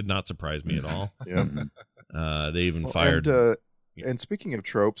blasters. That did not surprise me at all. Yeah. They even Well, fired. And speaking of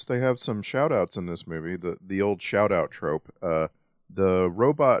tropes, they have some shout outs in this movie. The old shout out trope. The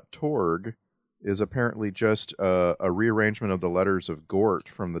robot Torg is apparently just a rearrangement of the letters of Gort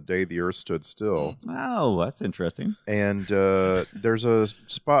from The Day the Earth Stood Still. Oh, that's interesting. And there's a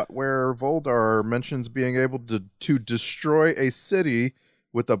spot where Voldar mentions being able to destroy a city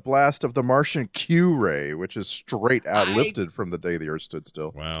with a blast of the Martian Q-ray, which is straight out lifted from The Day the Earth Stood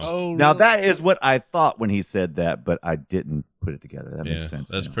Still. Wow. Oh, Now really? that is what I thought when he said that, but I didn't put it together. That Yeah, makes sense.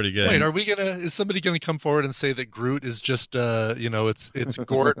 that's now. pretty good. Wait, is somebody gonna come forward and say that Groot is just it's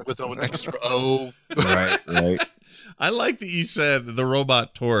Gort with an extra O? right. I like that you said the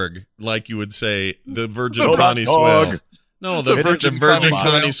robot Torg, like you would say the Virgin Robot Connie Torg. Swell. No, the Virgin Virgin Connie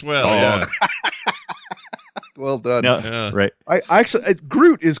Connie Swell. Yeah. Well done. No, Yeah. right. I actually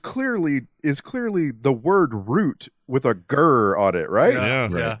Groot is clearly the word root with a gur on it, right? Yeah.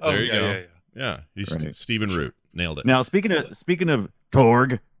 Yeah. There you go. Yeah. Yeah, he's Right. Stephen Root. Nailed it. Now speaking of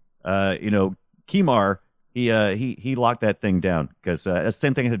Torg, Kimar, he locked that thing down because that's the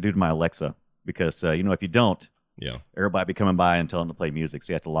same thing I had to do to my Alexa because if you don't, Yeah, everybody be coming by and telling them to play music,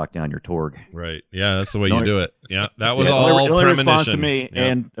 so you have to lock down your Torg. right. Yeah, that's the way No, you do it. Yeah, that was Yeah, all only premonition. response to me Yeah.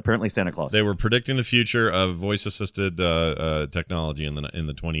 and apparently Santa Claus. They were predicting the future of voice-assisted technology in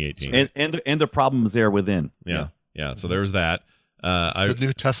the 2018. and the problems there within. yeah. So there was that. The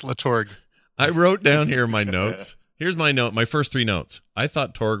new Tesla Torg. I wrote down here my notes. Here's my note. My first 3 notes. I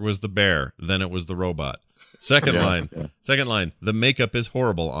thought Torg was the bear. Then it was the robot. Second line. The makeup is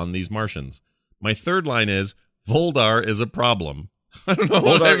horrible on these Martians. My third line is Voldar is a problem. I don't know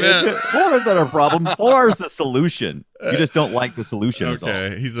what I meant. Florida's not a problem. Florida's the solution. You just don't like the solution. is all.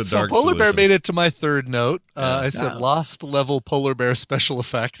 Okay, he's a So dark Polar Bear solution. made it to my third note. I said Yeah. Lost level Polar Bear special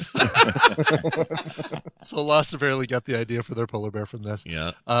effects. So Lost apparently got the idea for their Polar Bear from this.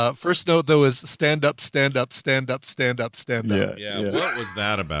 Yeah. First note though is stand up, stand up, stand up, stand up, stand up. Yeah, what was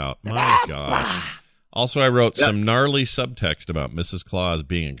that about? My gosh. Also, I wrote some gnarly subtext about Mrs. Claus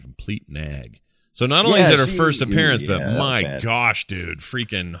being a complete nag. So not only is Yeah, it her she- first appearance, but yeah, my bad. gosh, dude,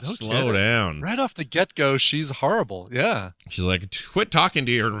 freaking slow kidding. down. Right off the get go, she's horrible. Yeah. She's like, quit talking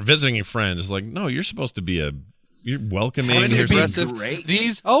to your visiting your friends. It's like, no, you're supposed to be you're welcoming. Kind of You're aggressive. great.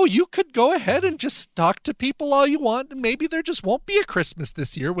 You could go ahead and just talk to people all you want, and maybe there just won't be a Christmas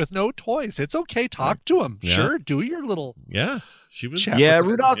this year with no toys. It's okay. Talk to them. Yeah. Sure. Do your little. yeah, she was. Chat. Yeah,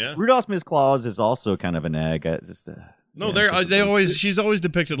 with Rudolph's Miss Claus is also kind of a nag. It's just, No, yeah, she's always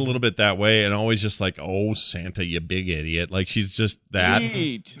depicted a little bit that way, and always just like, oh, Santa, you big idiot. Like she's just that.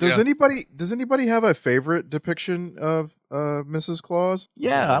 Does anybody have a favorite depiction of Mrs. Claus?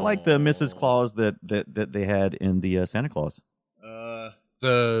 Yeah, I like the Mrs. Claus that they had in the Santa Claus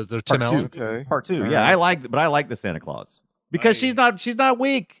The Tim Allen. Okay. Part 2. All Yeah, right. I like the Santa Claus because she's not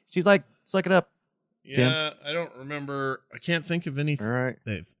weak. She's like, suck it up. Yeah, I don't remember. I can't think of any All right.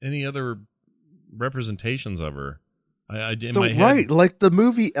 other representations of her. I in So my head. right, like the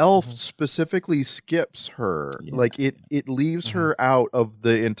movie Elf specifically skips her. Yeah. Like it leaves her out of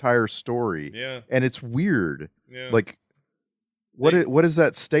the entire story. Yeah, And it's weird. yeah. Like what is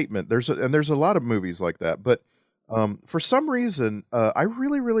that statement? There's a lot of movies like that, but for some reason, I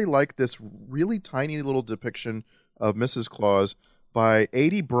really like this really tiny little depiction of Mrs. Claus by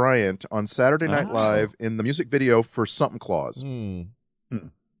A.D. Bryant on Saturday Night Oh. Live in the music video for Something Claus. Hmm.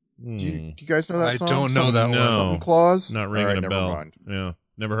 Hmm. Do you guys know that I song? don't know that one. No. Something Claus? Not All ringing right, a never bell. mind. Yeah,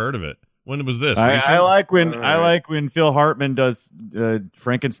 never heard of it. When was this? I Recent? like when Alright. Phil Hartman does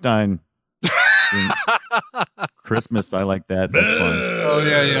Frankenstein in Christmas. I like that. That's fun. Oh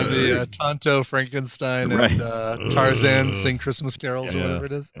yeah, the Tonto, Frankenstein, Right. and Tarzan sing Christmas carols or Yeah. whatever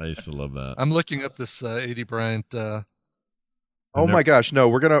it is. I used to love that. I'm looking up this A.D. Bryant. Oh never- my gosh, no,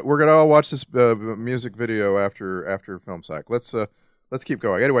 we're gonna all watch this music video after Film Sack. Let's keep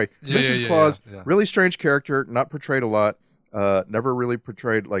going. Anyway, Yeah, Mrs. yeah, Claus, yeah. really strange character, not portrayed a lot. Never really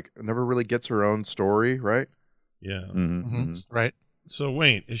gets her own story, right? Yeah. Mhm, Mhm. mhm. Right. So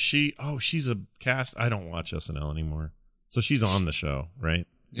wait, is she? Oh, she's a cast. I don't watch SNL anymore. So she's on the show, right?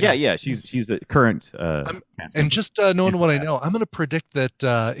 Yeah. She's the current. Cast And member. just knowing what I know, I'm going to predict that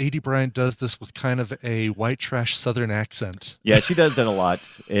A.D. Bryant does this with kind of a white trash Southern accent. Yeah, she does that a lot,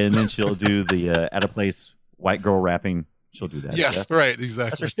 and then she'll do the at a place white girl rapping. She'll do that. Yes, right, That's her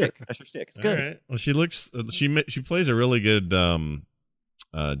exactly. stick. That's her stick. It's good. All right. Well, she looks. She plays a really good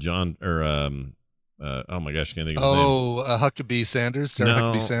John or oh my gosh, I can't think of his name. Oh, Huckabee Sanders, Sarah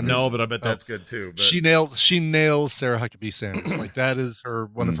Huckabee Sanders. No, but I bet Oh. that's good too. But She nails Sarah Huckabee Sanders. Like that is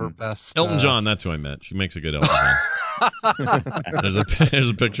one of her best. Elton John, that's who I meant. She makes a good Elton John. there's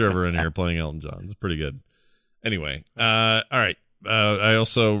a picture of her in here playing Elton John. It's pretty good. Anyway, all right. I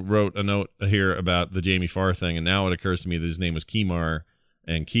also wrote a note here about the Jamie Farr thing, and now it occurs to me that his name was Keemar,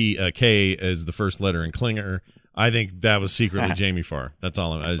 and K is the first letter in Klinger. I think that was secretly Jamie Farr. That's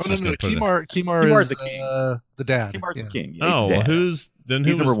all. I was Oh, just no, going to put it. Keemar Keemar's is the king. the dad. Keemar's Yeah. the king. Yeah, Oh, he's dead. who's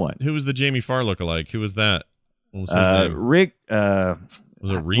He's number one. Who was the Jamie Farr lookalike? Who was that? What was his name? Rick?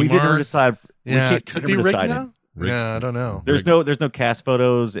 Was it We didn't Remar? decide. Yeah, we it can't, could we be never Rick decided. now. Rick- Yeah, I don't know. There's no cast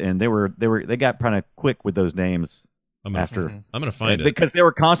photos, and they got kind of quick with those names I'm gonna, after. Mhm. I'm gonna find it. Because they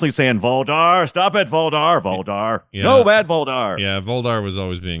were constantly saying Voldar, stop it, Voldar. Yeah. No bad Voldar. Yeah, Voldar was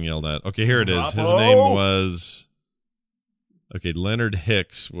always being yelled at. Okay, here it is. His Bravo. name was. Okay, Leonard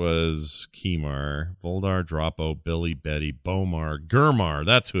Hicks was Keemar. Voldar, Droppo, Billy, Betty, Bomar, Gurmar.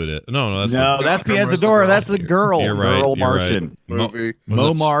 That's who it is. No, that's that's Gurmar's the Piazzadora. girl. That's the girl. You're right, Girl you're right. Martian. Movie. Was it-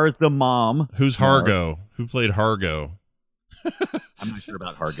 Momar's the mom. Who's Hargo? Who played Hargo? I'm not sure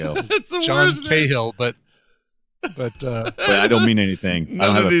about Hargo, It's the John worst name. Cahill, but but I don't mean anything. I don't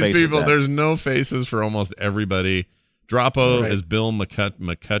None have of a these face for people. that. There's no faces for almost everybody. Droppo Right. is Bill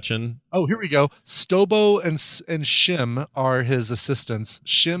McCutcheon. oh, here we go. Stobo and Shim are his assistants.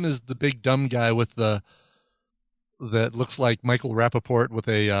 Shim is the big dumb guy with that looks like Michael Rappaport with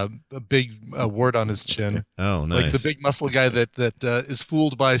a big wart on his chin, Oh, nice. like the big muscle guy that is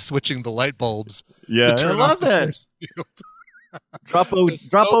fooled by switching the light bulbs Yeah, to turn I off love the that. force field. Droppo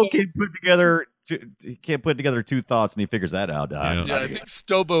Stobo- can't put together two thoughts, and he figures that out. Yeah. Yeah, I think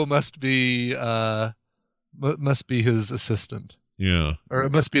Stobo must be his assistant, Yeah. or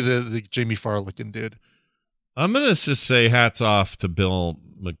it must be the Jamie Farr looking dude. I'm gonna just say hats off to Bill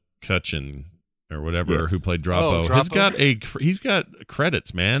McCutcheon. or whatever, Yes. who played Droppo, he's got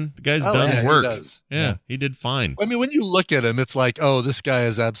credits, man. The guy's done yeah, he work. does. Yeah, he did fine. I mean, when you look at him, it's like, oh, this guy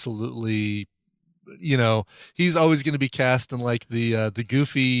is absolutely, he's always going to be cast in like the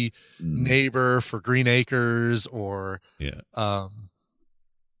goofy neighbor for Green Acres, or Yeah.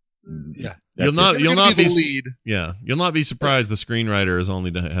 yeah. You'll not be the lead. Yeah, you'll not be surprised the screenwriter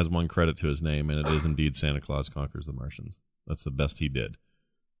has one credit to his name, and it is indeed Santa Claus Conquers the Martians. That's the best he did.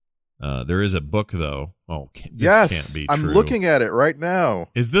 There is a book, though. Oh, this can't be true. I'm looking at it right now.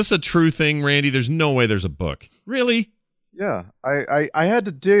 Is this a true thing, Randy? There's no way there's a book. Really? Yeah, I had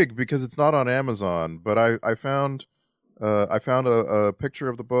to dig because it's not on Amazon, but I found a picture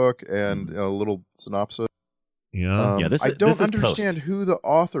of the book and a little synopsis. Yeah. This I don't is understand post. who the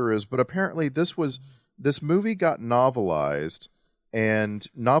author is, but apparently this movie got novelized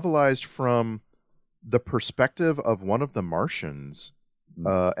from the perspective of one of the Martians.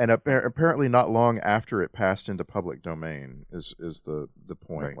 And apparently not long after it passed into public domain is the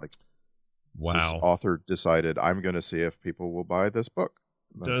point. Right. Like, Wow. this author decided, I'm going to see if people will buy this book.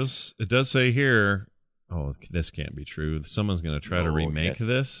 It does say here? Oh, this can't be true. Someone's going to try to remake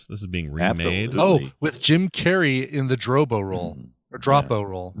this. This is being remade. Absolutely. Oh, with Jim Carrey in the Drobo role or Droppo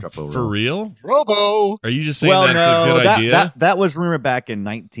role. For real? Drobo. Are you just saying that's a good idea? That was rumored back in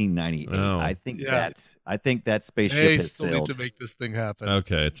 1998. Oh. I think Yeah. that spaceship They has still sailed. need to make this thing happen.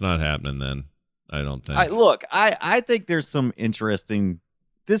 Okay, it's not happening then. I don't think. I think there's some interesting.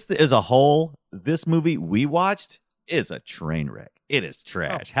 This as a whole, this movie we watched is a train wreck. It is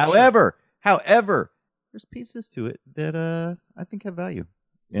trash. However, there's pieces to it that I think have value,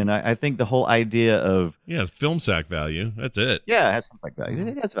 and I think the whole idea of it's film sack value. That's it. it has some like value.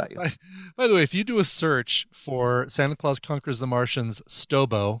 It has value. By the way, if you do a search for Santa Claus Conquers the Martians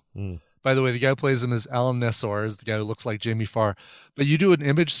Stobo, by the way, the guy who plays him is Alan Nessor, is the guy who looks like Jamie Farr. But you do an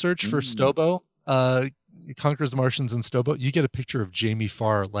image search for Stobo, Conquers the Martians and Stobo, you get a picture of Jamie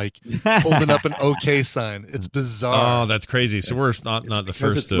Farr like holding up an OK sign. It's bizarre. Oh, that's crazy. So we're not the Because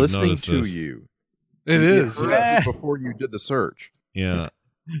first it's to have listening noticed to this. you. It is. You Yes. heard it before you did the search. Yeah.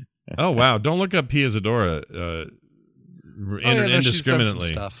 Oh wow! Don't look up Pia Zadora indiscriminately. She's done some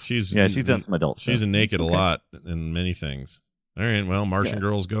stuff. She's done some adult stuff. She's naked Okay. a lot in many things. All right. Well, Martian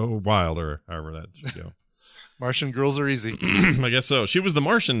girls go wild, or however that should go. Martian girls are easy. I guess so. She was the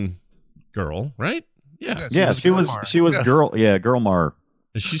Martian girl, right? Yeah. Yeah, she was Yes. Girl Mar.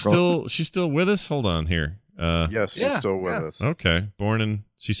 Is she still with us? Hold on here. Yes, she's still with us. Okay.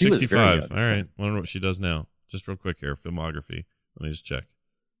 She's She was very 65. young, All right. Wonder what she does now. Just real quick here, filmography. Let me just check.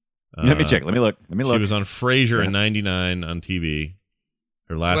 Let me check. Let me look. She was on Frasier in '99 on TV.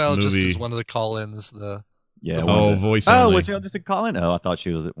 Her last movie. Just as one of the call-ins. Voice Oh, only. was she just a call-in? Oh, I thought she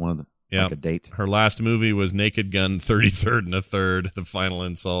was at one of the like a date. Her last movie was Naked Gun 33rd and a Third, The Final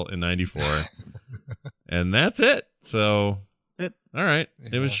Insult in '94. And that's it. So, That's it. All right.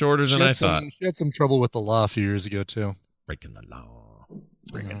 It was Yeah. shorter than I thought. She had some trouble with the law a few years ago too. Breaking the law.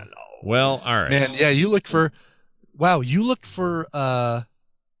 Well, all right. Man, yeah, you look for wow,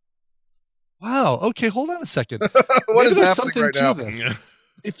 okay, hold on a second. What Maybe is there's happening something right to now? this.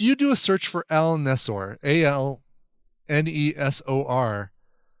 If you do a search for Alan Nessor, ALNESOR,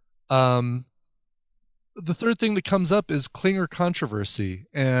 the third thing that comes up is Klinger controversy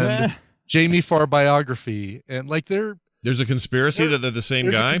and Jamie Farr biography, and like There's a conspiracy that they're the same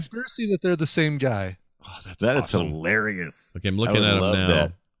there's guy. a conspiracy that they're the same guy. Oh, that's That is awesome. hilarious. Okay, I'm I looking would at him love now.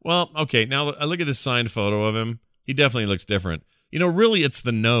 that. Well, okay, now I look at this signed photo of him. He definitely looks different. Really, it's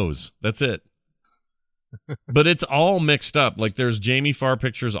the nose. That's it. But it's all mixed up. Like there's Jamie Farr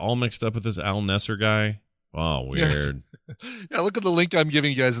pictures all mixed up with this Al Nesser guy. Oh, weird. Yeah, look at the link I'm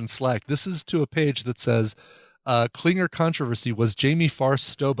giving you guys in Slack. This is to a page that says Klinger controversy was Jamie Farr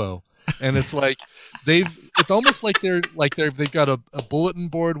Stobo. And it's like it's almost like they've got a bulletin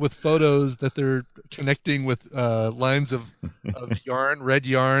board with photos that they're connecting with lines of red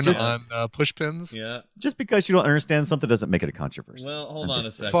yarn on push pins. Yeah. Just because you don't understand something doesn't make it a controversy. Well, hold on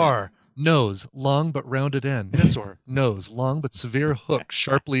a second. Farr, nose, long but rounded end. Nessor, nose, long but severe hook,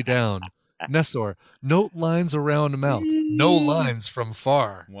 sharply down. Nessor, note lines around mouth. No lines from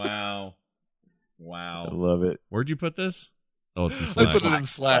Farr. Wow. I love it. Where'd you put this? Oh, it's in I Slack. put it in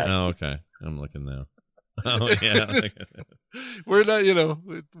Slack. Oh, okay. I'm looking now. Oh, yeah. We're not,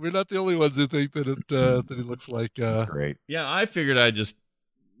 we're not the only ones who think that that he looks like. That's great. Yeah, I figured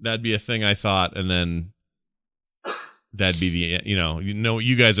that'd be a thing I thought, and then that'd be the,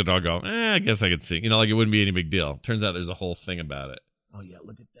 you guys would all go, I guess I could see. Like it wouldn't be any big deal. Turns out there's a whole thing about it. Oh, yeah,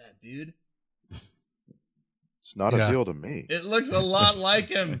 look at that, dude. It's not a deal to me. It looks a lot like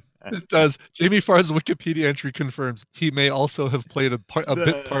him. It does. Jamie Farr's Wikipedia entry confirms he may also have played a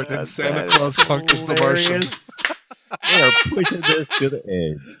bit part in Santa Claus Conquers the Martians. They are pushing this to the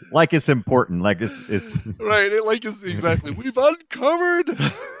edge, like it's important, like it's Right, exactly. We've uncovered.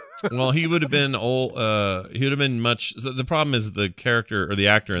 Well, he would have been old. He would have been much. So the problem is the character or the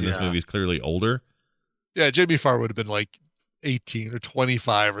actor in this movie is clearly older. Yeah, Jamie Farr would have been like 18 or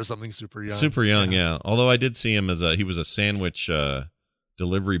 25 or something super young. Super young, yeah. Although I did see him as he was a sandwich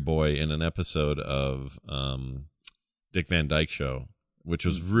delivery boy in an episode of Dick Van Dyke Show, which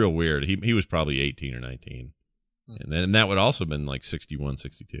was real weird. He was probably 18 or 19. And that would also have been like 61,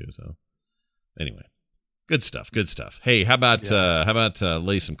 62. So anyway, good stuff. Hey, how about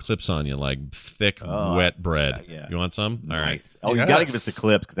lay some clips on you, like thick, wet bread? Yeah. You want some? nice. All right. Oh, you got to give us the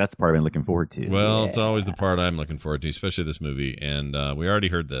clips because that's the part I've been looking forward to. Well, it's always the part I'm looking forward to, especially this movie. And we already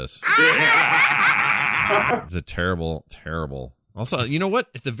heard this. It's a terrible, terrible. Also, you know what?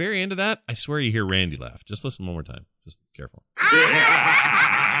 At the very end of that, I swear you hear Randy laugh. Just listen one more time. Just careful.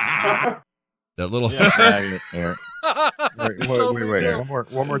 That little. Wait.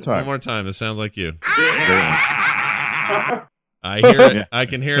 One more time. One more time. It sounds like you. I hear it. I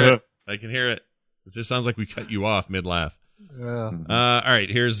can hear it. I can hear it. It just sounds like we cut you off mid laugh. Yeah. All right.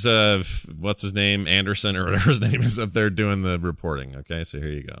 Here's what's his name, Anderson or whatever his name is, up there doing the reporting. Okay, so here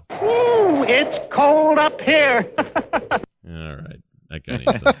you go. Ooh, it's cold up here. All right. That guy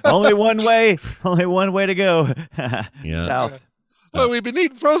needs to. Only one way to go. Yeah. South. Well, we've been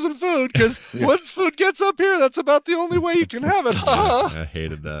eating frozen food because once food gets up here, that's about the only way you can have it. I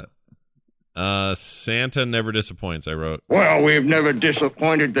hated that. Santa never disappoints, I wrote. Well, we've never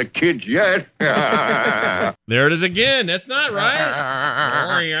disappointed the kids yet. There it is again. That's not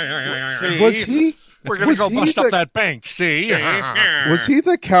right. Was he? We're going to go bust up that bank, see? Was he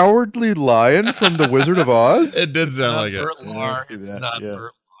the cowardly lion from The Wizard of Oz? It did sound like it. Burt Lahr. It's not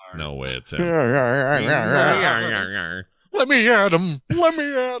Burt Lahr. No way it's him. Let me at him.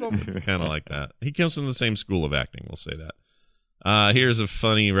 It's kind of like that. He comes from the same school of acting. We'll say that. Here's a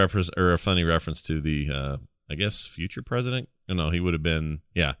funny reference to the, I guess, future president. No, he would have been,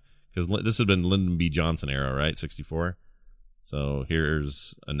 because this had been Lyndon B. Johnson era, right? 64. So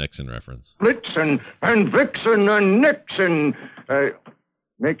here's a Nixon reference. Blitzen and Vixen and Nixon.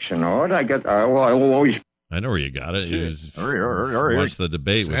 Nixon, all right, I get, I always. I know where you got it. Watch the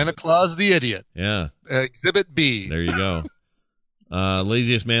debate. Santa Claus the Idiot. Yeah. Exhibit B. There you go.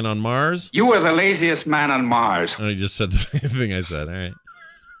 Laziest man on Mars. You were the laziest man on Mars. Oh, you just said the same thing I said. All right.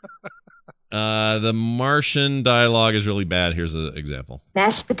 The Martian dialogue is really bad. Here's an example.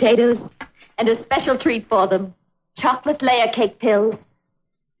 Mashed potatoes and a special treat for them. Chocolate layer cake pills.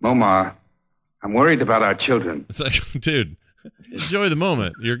 Momar, I'm worried about our children. It's like, dude, enjoy the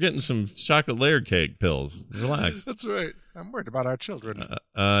moment. You're getting some chocolate layer cake pills. Relax. That's right. I'm worried about our children.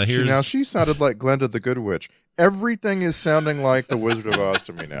 Here's Now she sounded like Glenda the Good Witch. Everything is sounding like The Wizard of Oz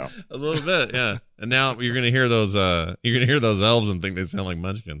to me now. a little bit, yeah. And now you're gonna hear those. You're gonna hear those elves and think they sound like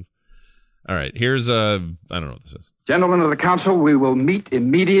Munchkins. All right. Here's I don't know what this is. Gentlemen of the council, we will meet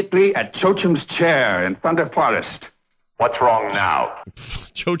immediately at Chocham's chair in Thunder Forest. What's wrong now?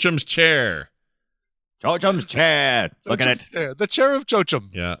 Chocham's chair. Chocham's chair. Look at it. Yeah, the chair of Chocham.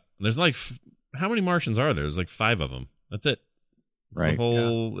 Yeah. There's like how many Martians are there? There's like 5 of them. That's it. It's Right. The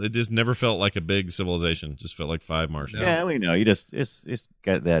whole. It just never felt like a big civilization. It just felt like 5 Martians. Yeah, we know. It's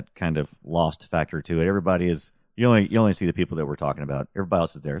got that kind of lost factor to it. Everybody is. You only see the people that we're talking about. Everybody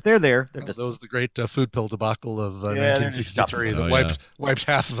else is there. They're there. They're just. That was the great food pill debacle of they're just 1963 that wiped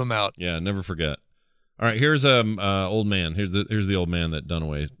half of them out. Yeah, never forget. All right, here's old man. Here's the old man that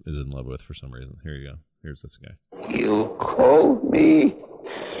Dunaway is in love with for some reason. Here you go. Here's this guy. You called me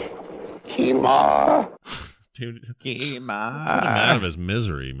Kima. Dude, Kima. put him out of his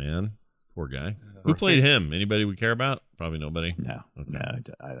misery, man. Poor guy. Who played him? Anybody we care about? Probably nobody. No, Okay. no,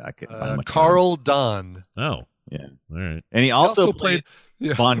 I couldn't find much. Carl Don. Oh, Yeah, all right. and he also played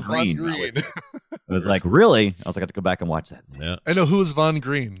yeah, Von Green. I was like, really? I was like, I have to go back and watch that. Yeah. I know who was Von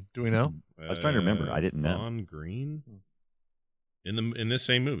Green. Do we know? I was trying to remember. I didn't know. Vaughn Green in this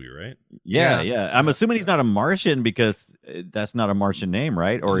same movie, right? Yeah. I'm assuming he's not a Martian because that's not a Martian name,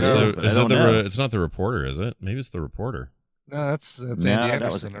 right? Or It's not the reporter, is it? Maybe it's the reporter. No, that's No, Andy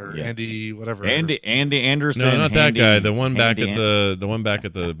that was- Anderson or yeah. Andy whatever. Andy Anderson. No, not that Handy- guy. The one back Handy at the one back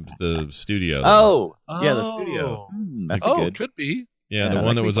at the studio. Oh, yeah, the studio. That's Oh, good. could be. Yeah, Yeah, the that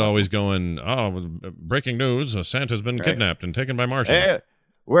one that could be was possible. always going, breaking news, Santa's been Right. kidnapped and taken by Martians. Hey,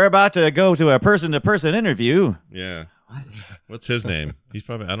 we're about to go to a person-to-person interview. Yeah. What's his name? He's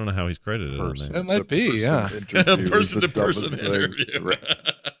probably, I don't know how he's credited on there. It might be, yeah. Person-to-person interview. Right.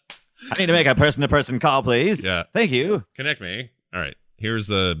 I need to make a person-to-person call, please. Yeah. Thank you. Connect me. All right. Here's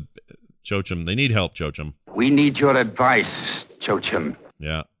Chochum. They need help, Chochum. We need your advice, Chochum.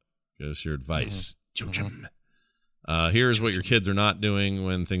 Yeah. Give us your advice, Chochum. Here's what your kids are not doing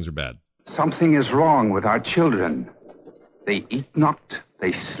when things are bad. Something is wrong with our children. They eat not,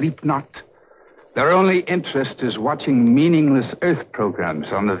 they sleep not. Their only interest is watching meaningless Earth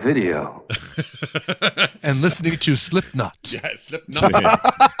programs on the video. And listening to Slipknot. Yeah, Slipknot.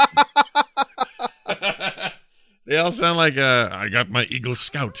 They all sound like I got my Eagle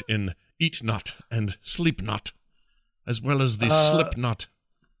Scout in Eat Not and Sleep Not, as well as the Slipknot.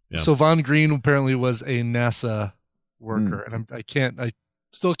 Yeah. So Von Green apparently was a NASA worker, and I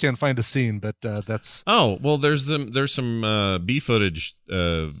still can't find a scene, but that's. Oh well, there's some B footage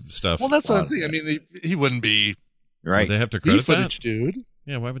stuff. Well, that's what I'm thinking. I mean, he wouldn't be right. They have to B credit footage, that, dude.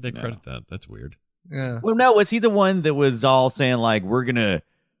 Yeah, why would they credit that? That's weird. Yeah. Well, no, was he the one that was all saying like we're gonna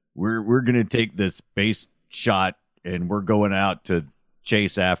take this space shot and we're going out to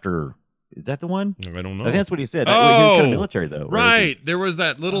chase after? Is that the one? I don't know. I think that's what he said. Oh, he was kind of military though, right? There was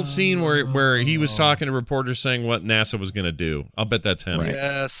that little scene where he was talking to reporters saying what NASA was going to do. I'll bet that's him. Right.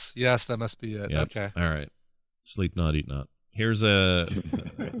 Yes, that must be it. Yep. Okay. All right. Sleep not, eat not. Here's something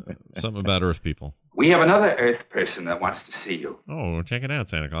about Earth people. We have another Earth person that wants to see you. Oh, check it out,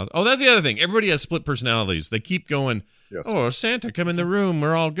 Santa Claus. Oh, that's the other thing. Everybody has split personalities. They keep going, Yes. oh, Santa, come in the room.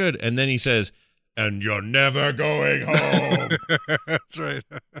 We're all good. And then he says, and you're never going home. That's right.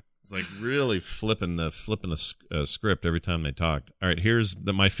 It's like really flipping the script every time they talked. All right, here's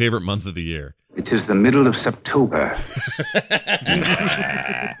my favorite month of the year. It is the middle of September.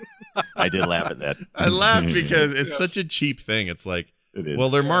 I did laugh at that. I laughed because it's such a cheap thing. It's like, It is. well,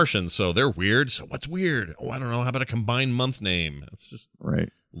 they're Martians, so they're weird. So what's weird? Oh, I don't know. How about a combined month name? It's just right.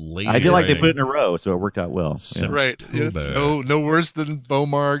 lazy. I did like they writing. put it in a row, so it worked out well. Yeah. Right. It's no worse than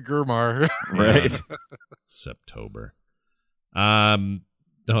Bomar Gurmar. Right. September.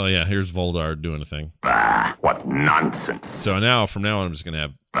 Oh yeah, here's Voldar doing a thing. Bah, what nonsense. So from now on, I'm just gonna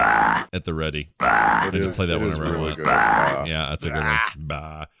have at the ready. I can play that whenever I want. Yeah, that's a good one.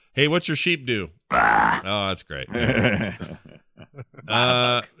 Bah. Hey, what's your sheep do? Oh, that's great.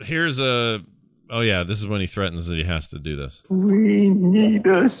 Here's this is when he threatens that he has to do this. We need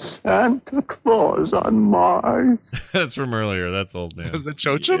a Santa Claus on Mars. That's from earlier. That's old man. Is it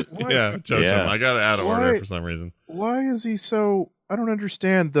Chochum? Yeah, Chochum. Yeah. I got it out of order for some reason. Why is he so? I don't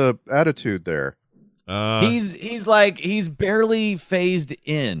understand the attitude there. He's like he's barely phased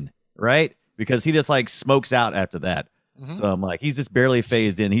in, right? Because he just like smokes out after that. Mm-hmm. So I'm like, he's just barely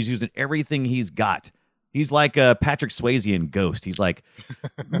phased in. He's using everything he's got. He's like Patrick Swayze in Ghost. He's like,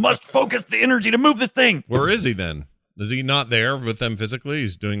 must focus the energy to move this thing. Where is he then? Is he not there with them physically?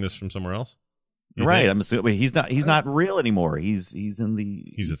 He's doing this from somewhere else. Right. I'm assuming he's not real anymore. He's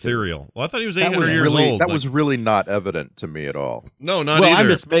ethereal. Well, I thought he was That 800 was years really, old. That was really not evident to me at all. No, not well,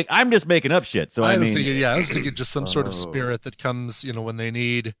 either. I'm just making up shit. So I was mean, thinking just some sort of spirit that comes, when they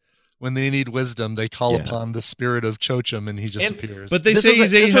need wisdom, they call upon the spirit of Chochum, and he just appears. But they This say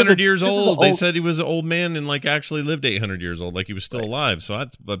was he's a- this was 800 a- years this was old. a They old- said he was an old man and like actually lived 800 years old, like he was still alive. So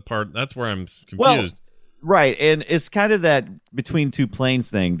that's the part. That's where I'm confused. Right, and it's kind of that between two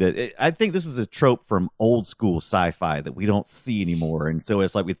planes thing that I think this is a trope from old school sci-fi that we don't see anymore, and so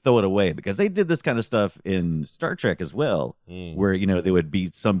it's like we throw it away because they did this kind of stuff in Star Trek as well, where there would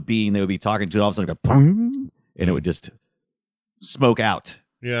be some being they would be talking to, and all of a sudden go boom, and it would just smoke out.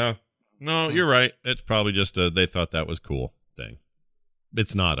 Yeah. No, you're right. It's probably just they thought that was cool thing.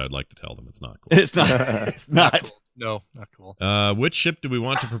 It's not. I'd like to tell them it's not cool. It's not. It's not. No, not cool. Which ship do we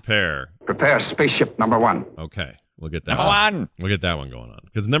want to prepare? Prepare spaceship number 1. Okay, we'll get that Come one. on. We'll get that one going on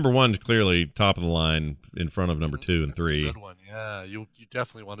because number 1 is clearly top of the line in front of number 2 and 3. Good one. Yeah, you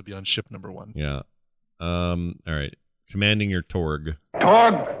definitely want to be on ship number 1. Yeah. All right. Commanding your Torg.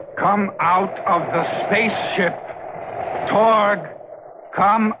 Torg, come out of the spaceship. Torg,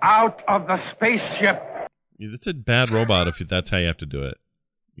 come out of the spaceship. It's a bad robot if that's how you have to do it.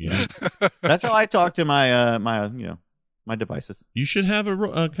 Yeah. That's how I talk to my my devices. You should have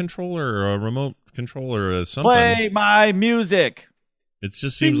a controller or a remote controller or something. Play my music. It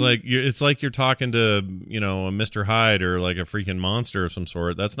just seems like it's like you're talking to a Mr. Hyde or like a freaking monster of some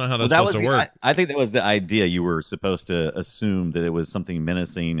sort. That's not how that's supposed to work. I think that was the idea. You were supposed to assume that it was something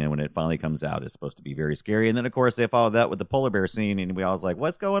menacing, and when it finally comes out, it's supposed to be very scary. And then, of course, they followed that with the polar bear scene, and we all was like,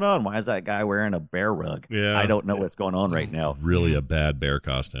 "What's going on? Why is that guy wearing a bear rug? Yeah. I don't know what's going on right now." Really a bad bear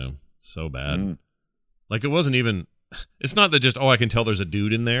costume. So bad. Like it wasn't even. It's not that just I can tell there's a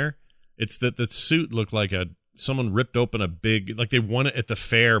dude in there. It's that the suit looked like someone ripped open a big, like they won it at the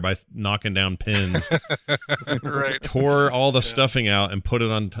fair by knocking down pins. Right. Tore all the stuffing out and put it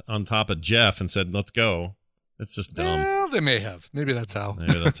on top of Jeff and said, "Let's go." It's just dumb. Well, they may have. Maybe that's how.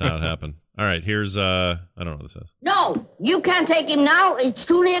 Maybe that's how it happened. All right, here's I don't know what this is. No, you can't take him now. It's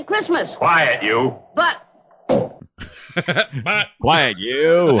too near Christmas. Quiet, you. But But Quiet,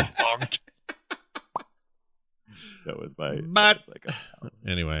 you. That was my. But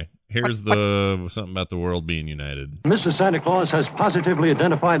anyway, here's the something about the world being united. Mrs. Santa Claus has positively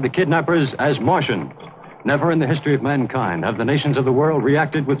identified the kidnappers as Martians. Never in the history of mankind have the nations of the world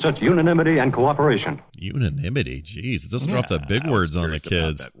reacted with such unanimity and cooperation. Unanimity, jeez, just drop the big words on the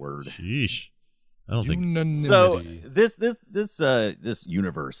kids. That word. Sheesh, I don't think. Unanimity. So this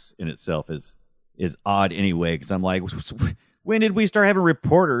universe in itself is odd anyway. Because I'm like, when did we start having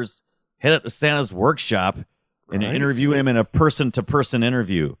reporters head up to Santa's workshop and interview him in a person-to-person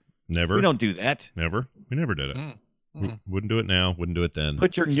interview? Never. We don't do that. Never. We never did it. Wouldn't do it now. Wouldn't do it then.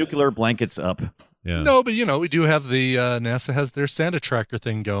 Put your nuclear blankets up. Yeah. No, but we do have the NASA has their Santa tracker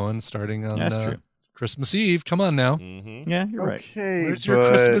thing going starting on That's true. Christmas Eve. Come on now. Mm-hmm. Yeah, you're right. Okay, Where's your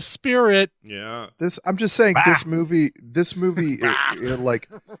Christmas spirit? Yeah. I'm just saying this movie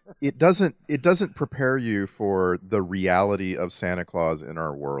it doesn't prepare you for the reality of Santa Claus in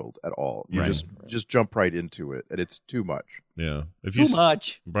our world at all. You just jump right into it, and it's too much. Yeah. If Too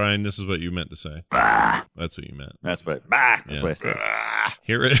much. Brian, this is what you meant to say. That's what you meant. That's what I said.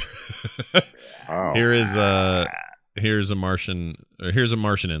 Here it. Wow. Here's a Martian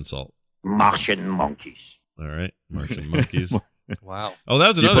insult. Martian monkeys. All right, Martian monkeys. Wow. Oh, that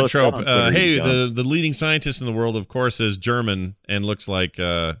was You another post that trope. on Twitter, Hey, you the leading scientist in the world, of course, is German and looks like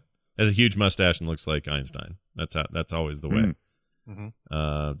has a huge mustache and looks like Einstein. That's always the way.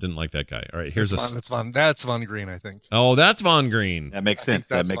 Mm-hmm. Didn't like that guy. All right, here's that's Von Green, I think. Oh, that's Von Green. That makes I think sense.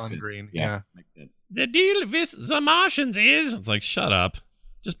 that's That makes Von sense. Green. Yeah. Yeah. Makes sense. The deal with the Martians is. It's like, shut up.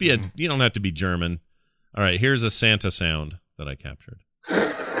 Just be you don't have to be German. All right, here's a Santa sound that I captured.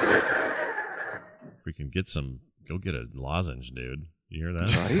 Freaking go get a lozenge, dude. You hear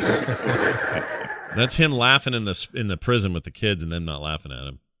that? Right? That's him laughing in the prison with the kids and them not laughing at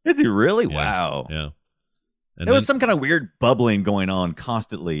him. Is he really? Yeah. Wow. Yeah. And There was some kind of weird bubbling going on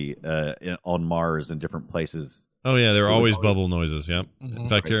constantly on Mars and different places. Oh yeah, there are It was always always- bubble noises. Yep. In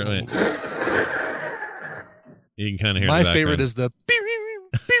fact, here you can kind of hear. My the favorite background. is the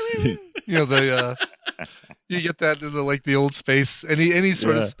you get that in the old space any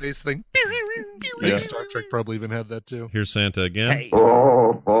sort of space thing. Yeah. Star Trek probably even had that too. Here's Santa again.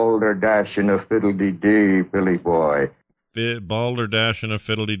 Oh, boulder dash and a fiddle-dee-dee, Billy boy. Balder dash and a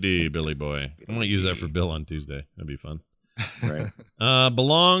fiddle-dee-dee, Billy boy. I want to use that for Bill on Tuesday. That'd be fun. Right.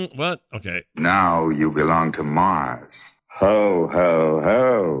 Belong what? Okay. Now you belong to Mars. Ho, ho,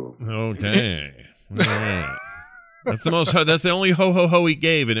 ho. Okay. All right. That's the only ho ho ho he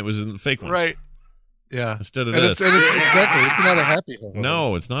gave, and it was a fake one. Right. Yeah. Instead of And this. it's exactly. It's not a happy ho.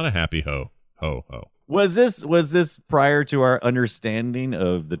 No, it's not a happy ho ho. Was this prior to our understanding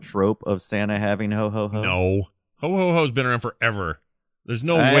of the trope of Santa having ho ho ho? No. Ho ho ho's been around forever. There's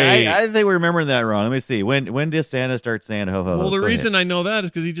no way. I think we're remembering that wrong. Let me see. When did Santa start saying ho ho ho? Well, the Go reason ahead. I know that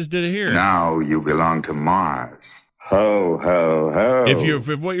is because he just did it here. Now you belong to Mars. Ho, ho, ho.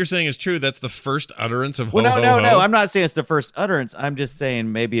 If what you're saying is true, that's the first utterance of ho Well, ho no. ho. I'm not saying it's the first utterance. I'm just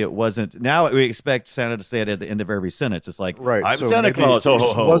saying maybe it wasn't. Now we expect Santa to say it at the end of every sentence. It's like, Right. I'm so Santa maybe Claus. Ho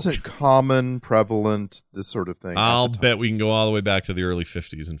ho it ho. wasn't common, prevalent, this sort of thing. I'll bet we can go all the way back to the early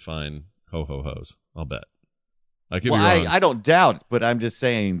 50s and find ho ho ho's. I'll bet. I could Well, be wrong. I don't doubt, but I'm just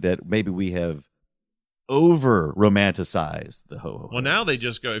saying that maybe we have over romanticized the ho ho. Well, now they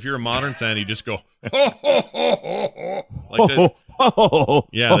just go. If you're a modern Santa, you just go ho ho ho ho ho. Like that. ho.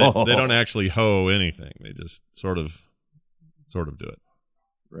 Yeah, they don't actually ho anything. They just sort of do it.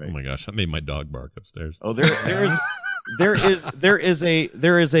 Right. Oh my gosh, that made my dog bark upstairs. Oh, there is a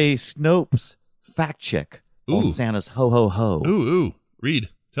Snopes fact check on Ooh. Santa's ho ho ho. Ooh, Reed,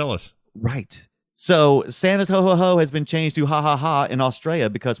 tell us. Right. So Santa's ho ho ho has been changed to ha ha ha in Australia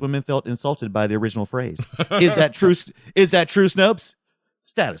because women felt insulted by the original phrase. Is that true? Is that true, Snopes?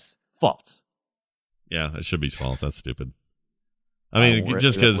 Status false. Yeah, it should be false. That's stupid. I mean, we're-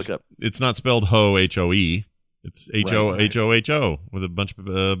 just look because up. it's not spelled ho HOE, it's HOHO with a bunch of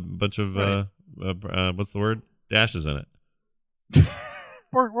what's the word? Dashes in it.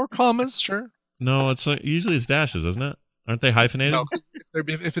 Or commas, sure. No, it's usually it's dashes, isn't it? Aren't they hyphenated? No,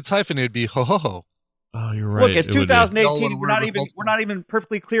 if it's hyphenated, it'd be ho ho ho. Oh, you're right. Look, it's It would be. 2018. No, We're not even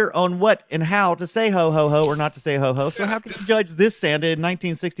perfectly clear on what and how to say ho ho ho or not to say ho ho. So how can you judge this Santa in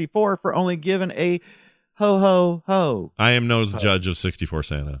 1964 for only giving a ho ho ho? I am no judge of 64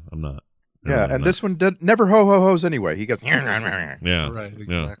 Santa. I'm not. Yeah, I'm and not. this one never ho ho ho's anyway. He gets Yeah. Right,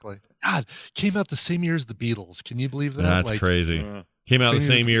 Yeah. exactly. God, came out the same year as the Beatles. Can you believe that? That's crazy. Came out the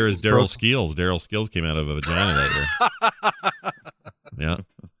same year as Daryl Skeels. Daryl Skeels came out of a vagina that year. Yeah.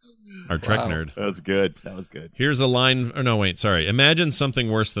 Our Trek nerd. That was good. That was good. Here's a line. Oh, no, wait. Sorry. Imagine something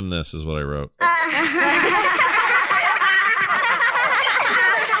worse than this is what I wrote.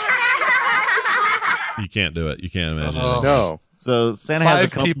 You can't do it. You can't imagine it. No. So Santa has a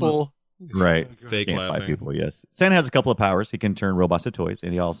couple people. Right. Fake laughing. 5 people, yes. Santa has a couple of powers. He can turn robots to toys,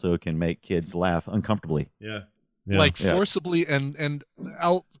 and he also can make kids laugh uncomfortably. Yeah. Like forcibly and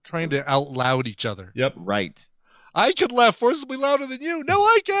out trying to out loud each other. Yep. Right. I can laugh forcibly louder than you. No,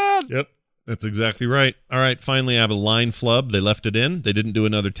 I can. Yep. That's exactly right. All right. Finally, I have a line flub. They left it in. They didn't do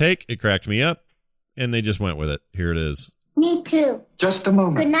another take. It cracked me up, and they just went with it. Here it is. Me too. Just a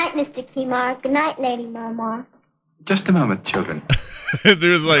moment. Good night, Mr. Kimar. Good night, Lady Marmar. Just a moment, children.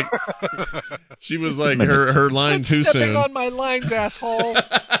 There was like, she was like her line too Stepping soon. on my lines, asshole.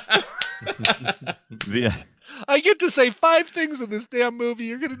 Yeah. I get to say 5 things in this damn movie.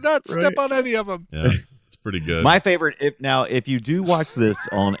 You're going to not step on any of them. Yeah. It's pretty good. My favorite. If you do watch this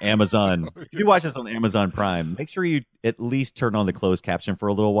on Amazon, Prime, make sure you at least turn on the closed caption for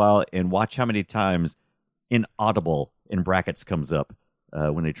a little while and watch how many times inaudible in brackets comes up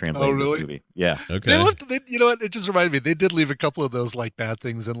when they translate this movie. Yeah. Okay. You know what? It just reminded me. They did leave a couple of those like bad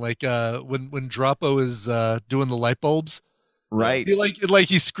things, and like when Droppo is doing the light bulbs, right?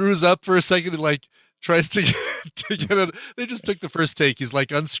 He screws up for a second and like tries to get it. They just took the first take. He's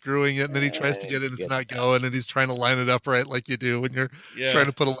like unscrewing it, and then he tries to get it. It's not going, and he's trying to line it up right like you do when you're trying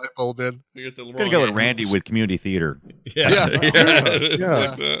to put a light bulb in. I'm gonna go with Randy with community theater. Yeah. It's Yeah.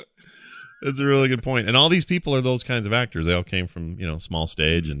 like that. That's a really good point. And all these people are those kinds of actors. They all came from, small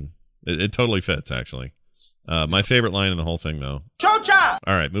stage, and it totally fits, actually. My favorite line in the whole thing, though. Cho-cha!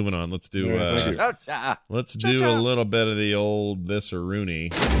 All right, moving on. Let's do let's do a little bit of the old this or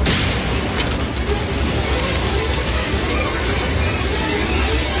Rooney.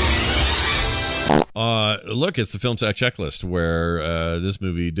 Look, it's the Film Sack checklist where this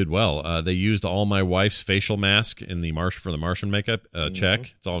movie did well. They used all my wife's facial mask in the for the Martian makeup.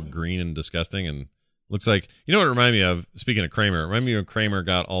 Check. It's all green and disgusting and looks like, you know what it reminded me of? Speaking of Kramer, it reminded me when Kramer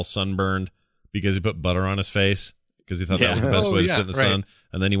got all sunburned because he put butter on his face because he thought that was the best way to sit in the sun.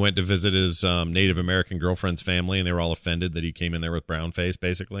 And then he went to visit his Native American girlfriend's family, and they were all offended that he came in there with brown face,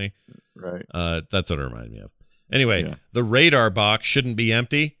 basically. Right. That's what it reminded me of. Anyway, the radar box shouldn't be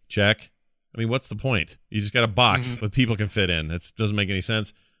empty. Check. I mean, what's the point? You just got a box that people can fit in. That doesn't make any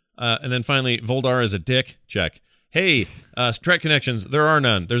sense. And then finally, Voldar is a dick. Check. Hey, Trek connections. There are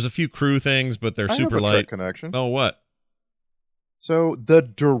none. There's a few crew things, but they're super have a light. Trek connection. Oh, what? So the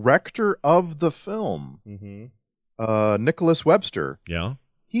director of the film, Nicholas Webster,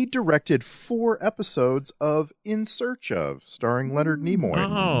 he directed 4 episodes of In Search Of, starring Leonard Nimoy.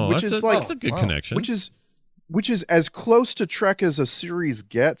 Oh, that's a good connection. Which is as close to Trek as a series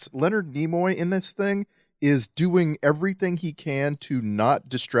gets. Leonard Nimoy in this thing is doing everything he can to not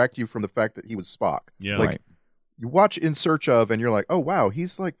distract you from the fact that he was Spock. Yeah. You watch In Search Of, and you're like, oh, wow,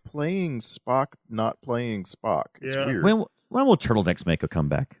 he's like playing Spock, not playing Spock. It's weird. When will turtlenecks make a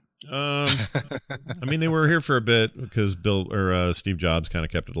comeback? I mean, they were here for a bit because Steve Jobs kind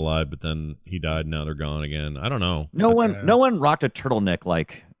of kept it alive, but then he died. And now they're gone again. I don't know. No one rocked a turtleneck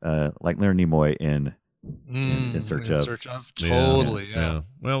like Leonard Nimoy in Search Of. Totally. Yeah.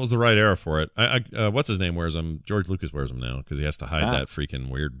 Well, it was the right era for it. What's his name wears them? George Lucas wears them now because he has to hide that freaking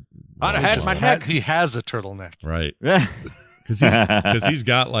weird. He has a turtleneck. Right. Because he's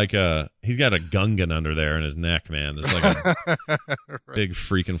got a Gungan under there in his neck, man. There's like a big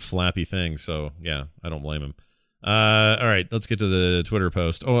freaking flappy thing. So yeah, I don't blame him. All right, let's get to the Twitter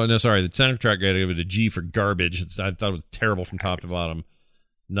post. Oh no, sorry, the soundtrack guy gave it a G for garbage. I thought it was terrible from top to bottom.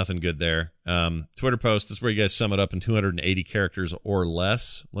 Nothing good there. Twitter post. This is where you guys sum it up in 280 characters or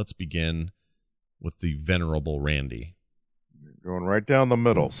less. Let's begin with the venerable Randy. You're going right down the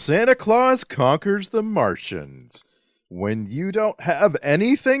middle. Santa Claus conquers the Martians. When you don't have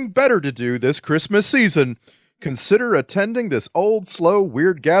anything better to do this Christmas season, consider attending this old, slow,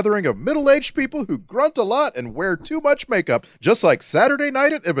 weird gathering of middle-aged people who grunt a lot and wear too much makeup, just like Saturday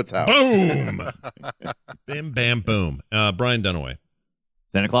night at Ibbott's house. Boom! Bam, bam, boom. Brian Dunaway.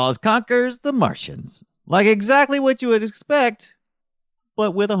 Santa Claus conquers the Martians. Like exactly what you would expect,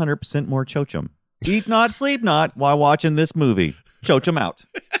 but with 100% more chochum. Eat not, sleep not while watching this movie. Chochum out.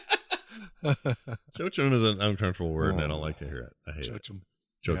 Chochum is an uncomfortable word, and I don't like to hear it. I hate it.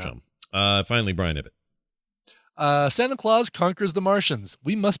 Chochum. Finally, Brian Ibbett. Santa Claus conquers the Martians.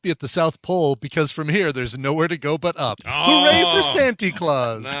 We must be at the South Pole because from here there's nowhere to go but up. Oh, hooray for Santa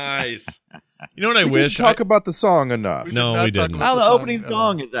Claus! Nice. You know what I we wish? Didn't talk about the song enough. No, we didn't. How the opening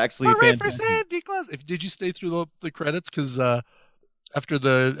song is actually hooray fantastic. for Santa Claus! Did you stay through the credits? Because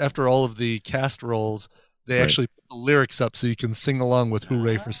After all of the cast roles, they Right. actually put the lyrics up so you can sing along with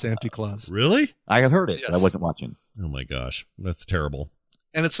 "Hooray for Santa Claus." Really? I had heard it, but I Yes. wasn't watching. Oh my gosh, that's terrible.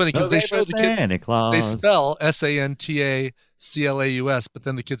 And it's funny because they show the kids. Santa Claus. They spell SANTACLAUS, but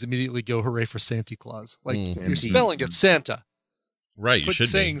then the kids immediately go "Hooray for Santa Claus!" Like you're spelling it Santa. Right, you Quit should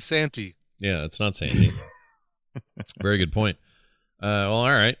saying be. Santy. Yeah, it's not Sandy. Very good point. Well,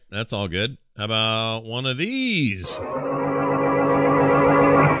 all right, that's all good. How about one of these?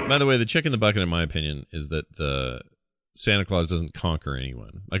 By the way, the chick in the bucket, in my opinion, is that the Santa Claus doesn't conquer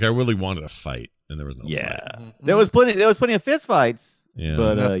anyone. Like, I really wanted a fight, and there was no fight. There was plenty of fist fights. Yeah.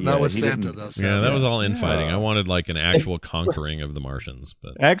 But Not with he Santa didn't- though. Yeah, Santa. that was all infighting. I wanted like an actual conquering of the Martians,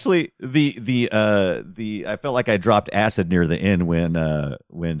 but Actually, the I felt like I dropped acid near the end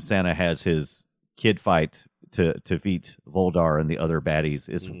when Santa has his kid fight to defeat Voldar and the other baddies.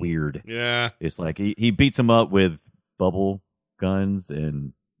 It's weird. yeah, It's like he beats him up with bubble guns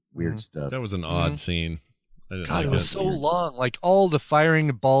and weird stuff. that was an odd scene. I didn't God, like it was so long. Like all the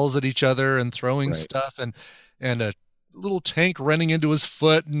firing balls at each other and throwing Right. stuff, and a little tank running into his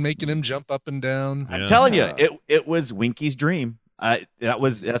foot and making him jump up and down. I'm telling you, it was Winky's dream.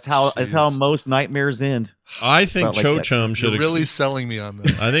 That's how most nightmares end. I think Felt like Cho that. Chum should You're have really selling me on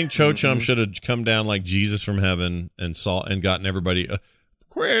this. I think Cho Chum should have come down like Jesus from heaven and gotten everybody.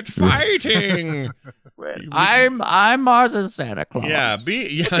 Quit fighting! I'm Mars's Santa Claus. Yeah,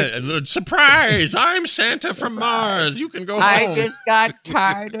 surprise! I'm Santa from Mars. You can go home. got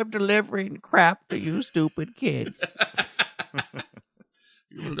tired of delivering crap to you stupid kids.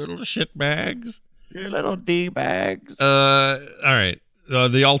 You little shit bags. You little D-bags. All right.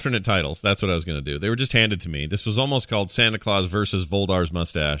 The alternate titles. That's what I was going to do. They were just handed to me. This was almost called Santa Claus versus Voldar's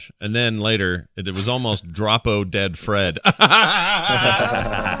mustache. And then later, it was almost Dropo Dead Fred.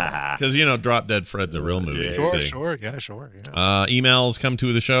 Because, Drop Dead Fred's a real movie. Sure. Emails come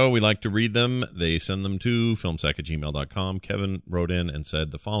to the show. We like to read them. They send them to filmsack@gmail.com. Kevin wrote in and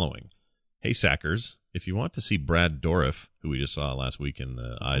said the following. Hey, Sackers, if you want to see Brad Dourif, who we just saw last week in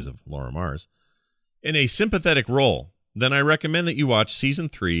The Eyes of Laura Mars, in a sympathetic role, then I recommend that you watch Season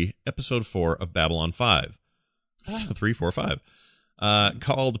 3, Episode 4 of Babylon 5. 3, 4, 5.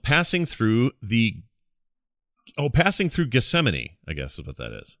 Called Passing Through Gethsemane, I guess is what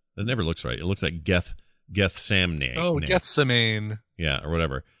that is. It never looks right. It looks like Gethsemane. Oh, Gethsemane. Yeah, or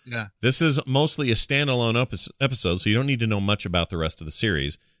whatever. Yeah. This is mostly a standalone episode, so you don't need to know much about the rest of the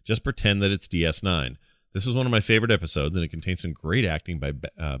series. Just pretend that it's DS9. This is one of my favorite episodes, and it contains some great acting by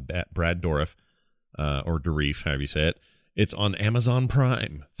Brad Dourif, or Dourif, however you say it. It's on Amazon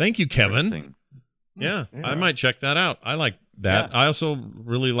Prime. Thank you, Kevin. Yeah, I might check that out. I like that. Yeah. I also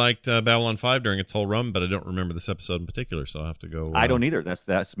really liked Babylon 5 during its whole run, but I don't remember this episode in particular, so I'll have to go. I don't either.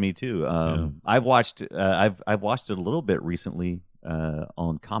 That's me too. I've watched I've watched it a little bit recently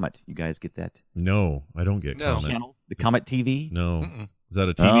on Comet. You guys get that? No, I don't get No. Comet. Channel? The Comet TV? No. Is that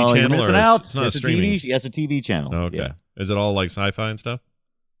a Oh, TV you're channel missing or out. it's not It's a streaming? TV. Yeah, it's a TV channel. Oh, okay. Yeah. Is it all like sci-fi and stuff?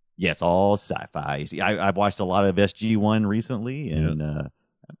 Yes, all sci-fi. See, I've watched a lot of SG-1 recently, and I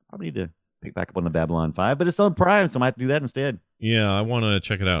probably need to pick back up on the Babylon 5, but it's on Prime, so I might have to do that instead. Yeah, I want to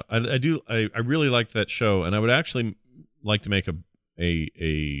check it out. I do. I really liked that show, and I would actually like to make a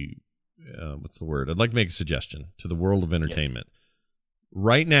what's the word? I'd like to make a suggestion to the world of entertainment.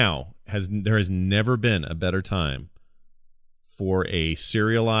 Right now, there has never been a better time for a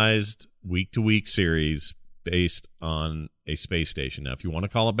serialized week-to-week series based on a space station. Now, if you want to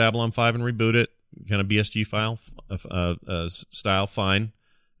call it Babylon 5 and reboot it, kind of BSG style, fine.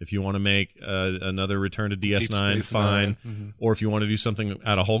 If you want to make another Return to DS9, Space fine. Nine. Mm-hmm. Or if you want to do something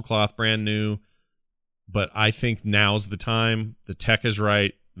out of whole cloth, brand new. But I think now's the time. The tech is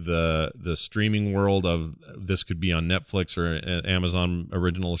right. The streaming world of this could be on Netflix or Amazon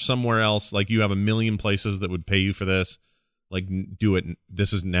Original or somewhere else. Like, you have a million places that would pay you for this. Like, do it.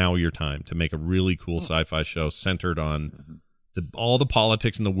 This is now your time to make a really cool sci-fi show centered on all the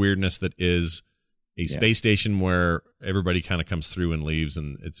politics and the weirdness that is a space station where everybody kind of comes through and leaves,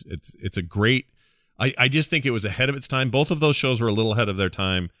 and it's a great. I just think it was ahead of its time. Both of those shows were a little ahead of their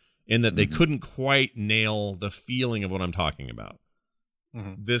time in that they couldn't quite nail the feeling of what I'm talking about.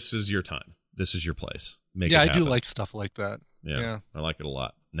 Mm-hmm. This is your time. This is your place. Make it I happen. do like stuff like that. Yeah, I like it a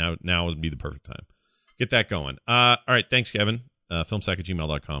lot. Now would be the perfect time. Get that going. All right, thanks, Kevin.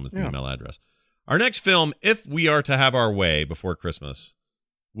 Filmsack@gmail.com is the email address. Our next film, if we are to have our way before Christmas,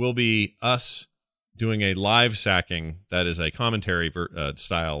 will be us doing a live sacking that is a commentary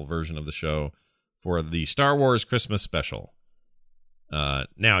style version of the show for the Star Wars Christmas special.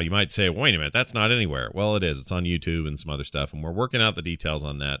 Now, you might say, wait a minute, that's not anywhere. Well, it is. It's on YouTube and some other stuff, and we're working out the details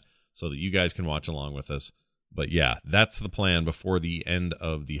on that so that you guys can watch along with us. But yeah, that's the plan before the end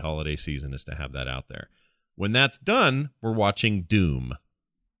of the holiday season is to have that out there. When that's done, we're watching Doom.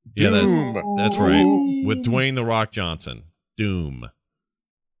 Yeah, that's right. With Dwayne "The Rock" Johnson. Doom.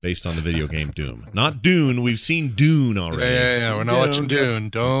 Based on the video game Doom. Not Dune. We've seen Dune already. Yeah. We're not watching Dune.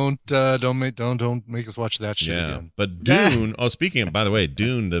 Don't make us watch that shit again. But Dune. Oh, speaking of, by the way,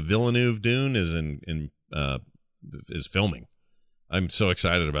 Dune, the Villeneuve Dune is is filming. I'm so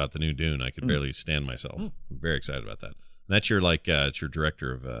excited about the new Dune. I could barely stand myself. I'm very excited about that. And that's your it's your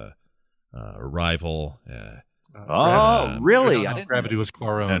director of Arrival. Really? Gravity was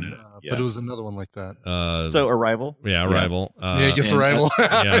Quaron, but it was another one like that. So Arrival? Yeah, Arrival. I guess Arrival.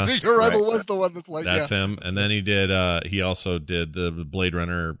 Yeah. I think Arrival was the one that's like that's him. And then he also did the Blade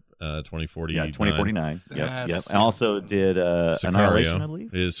Runner 2049. Yeah, 2049. Yep. And also did Annihilation, I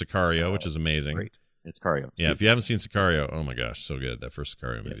believe. Is Sicario, which is amazing. Great. It's Sicario. Yeah, if you haven't seen Sicario, oh my gosh, so good. That first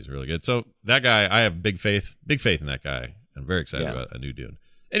Sicario movie is really good. So that guy, I have big faith in that guy. I'm very excited about a new Dune.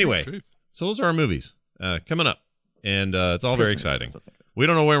 Anyway, so those are our movies coming up, and it's all very exciting. We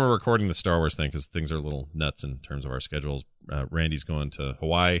don't know when we're recording the Star Wars thing because things are a little nuts in terms of our schedules. Randy's going to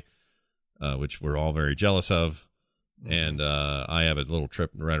Hawaii, which we're all very jealous of, and I have a little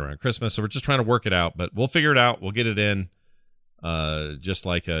trip right around Christmas, so we're just trying to work it out. But we'll figure it out. We'll get it in. Just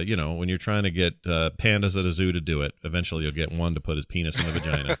like when you're trying to get pandas at a zoo to do it, eventually you'll get one to put his penis in the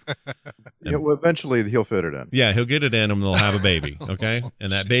vagina. Eventually he'll fit it in. Yeah, he'll get it in and they'll have a baby. Okay,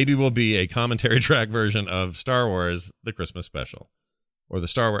 and that baby will be a commentary track version of Star Wars: The Christmas Special, or the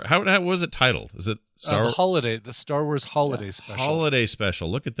Star Wars. How was it titled? Is it the Star Wars Holiday Special? Holiday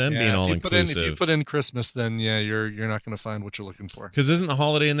Special. Look at them being all inclusive. If you put in Christmas, then you're not going to find what you're looking for. Because isn't the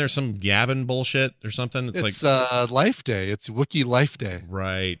holiday in there some Gavin bullshit or something? It's like Life Day. It's Wookiee Life Day.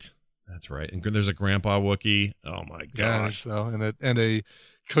 Right. That's right. And there's a Grandpa Wookiee. Oh my gosh. Yeah, so and a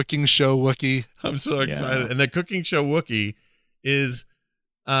cooking show Wookiee. I'm so excited. And the cooking show Wookiee is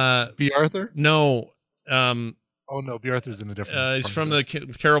B. Arthur? No. Oh no, B. Arthur's in a different. He's from the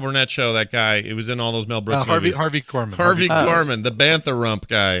Carol Burnett show. That guy. It was in all those Mel Brooks movies. Harvey Korman. Harvey Korman, the Bantha Rump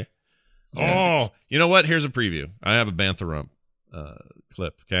guy. Oh, you know what? Here's a preview. I have a Bantha Rump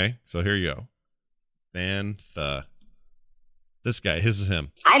clip. Okay, so here you go. Bantha. This guy. This is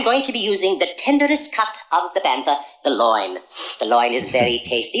him. I'm going to be using the tenderest cut of the bantha, the loin. The loin is very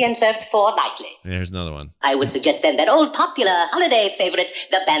tasty and serves four nicely. And here's another one. I would suggest then that old popular holiday favorite,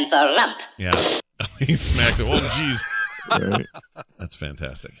 the bantha rump. Yeah. He smacks it. Oh, jeez. Right. That's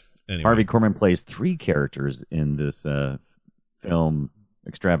fantastic. Anyway. Harvey Korman plays 3 characters in this film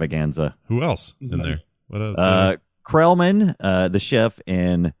extravaganza. Who else is in there? What else? Krellman, the chef,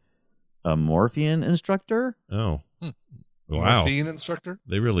 and a morphine instructor. Oh. Wow. Morphine instructor?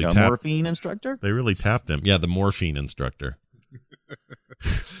 They really morphine instructor? They really tapped him. Yeah, the morphine instructor.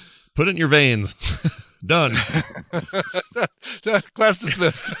 Put it in your veins. Done. Class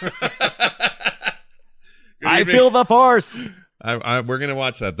dismissed. I feel the force. We're going to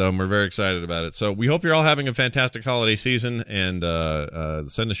watch that, though, and we're very excited about it. So we hope you're all having a fantastic holiday season, and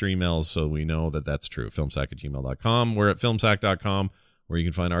send us your emails so we know that that's true. filmsack@gmail.com. We're at filmsack.com, where you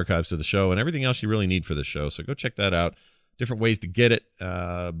can find archives to the show and everything else you really need for the show. So go check that out. Different ways to get it,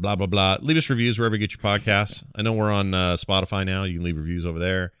 blah, blah, blah. Leave us reviews wherever you get your podcasts. I know we're on Spotify now. You can leave reviews over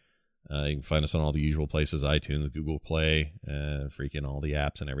there. You can find us on all the usual places, iTunes, Google Play, freaking all the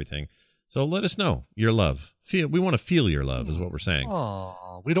apps and everything. So let us know your love. We want to feel your love is what we're saying.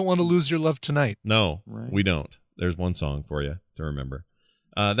 Oh, we don't want to lose your love tonight. No, we don't. There's one song for you to remember.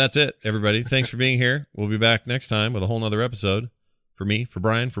 That's it, everybody. Thanks for being here. We'll be back next time with a whole nother episode. For me, for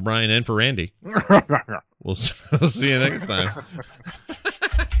Brian, and for Randy. We'll see you next time.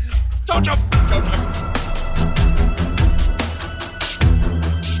 Don't jump! Don't jump!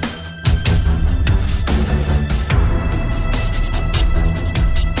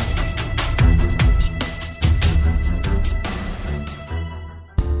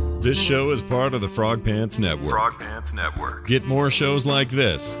 This show is part of the Frog Pants Network. Frog Pants Network. Get more shows like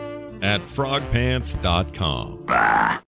this at frogpants.com. Bah.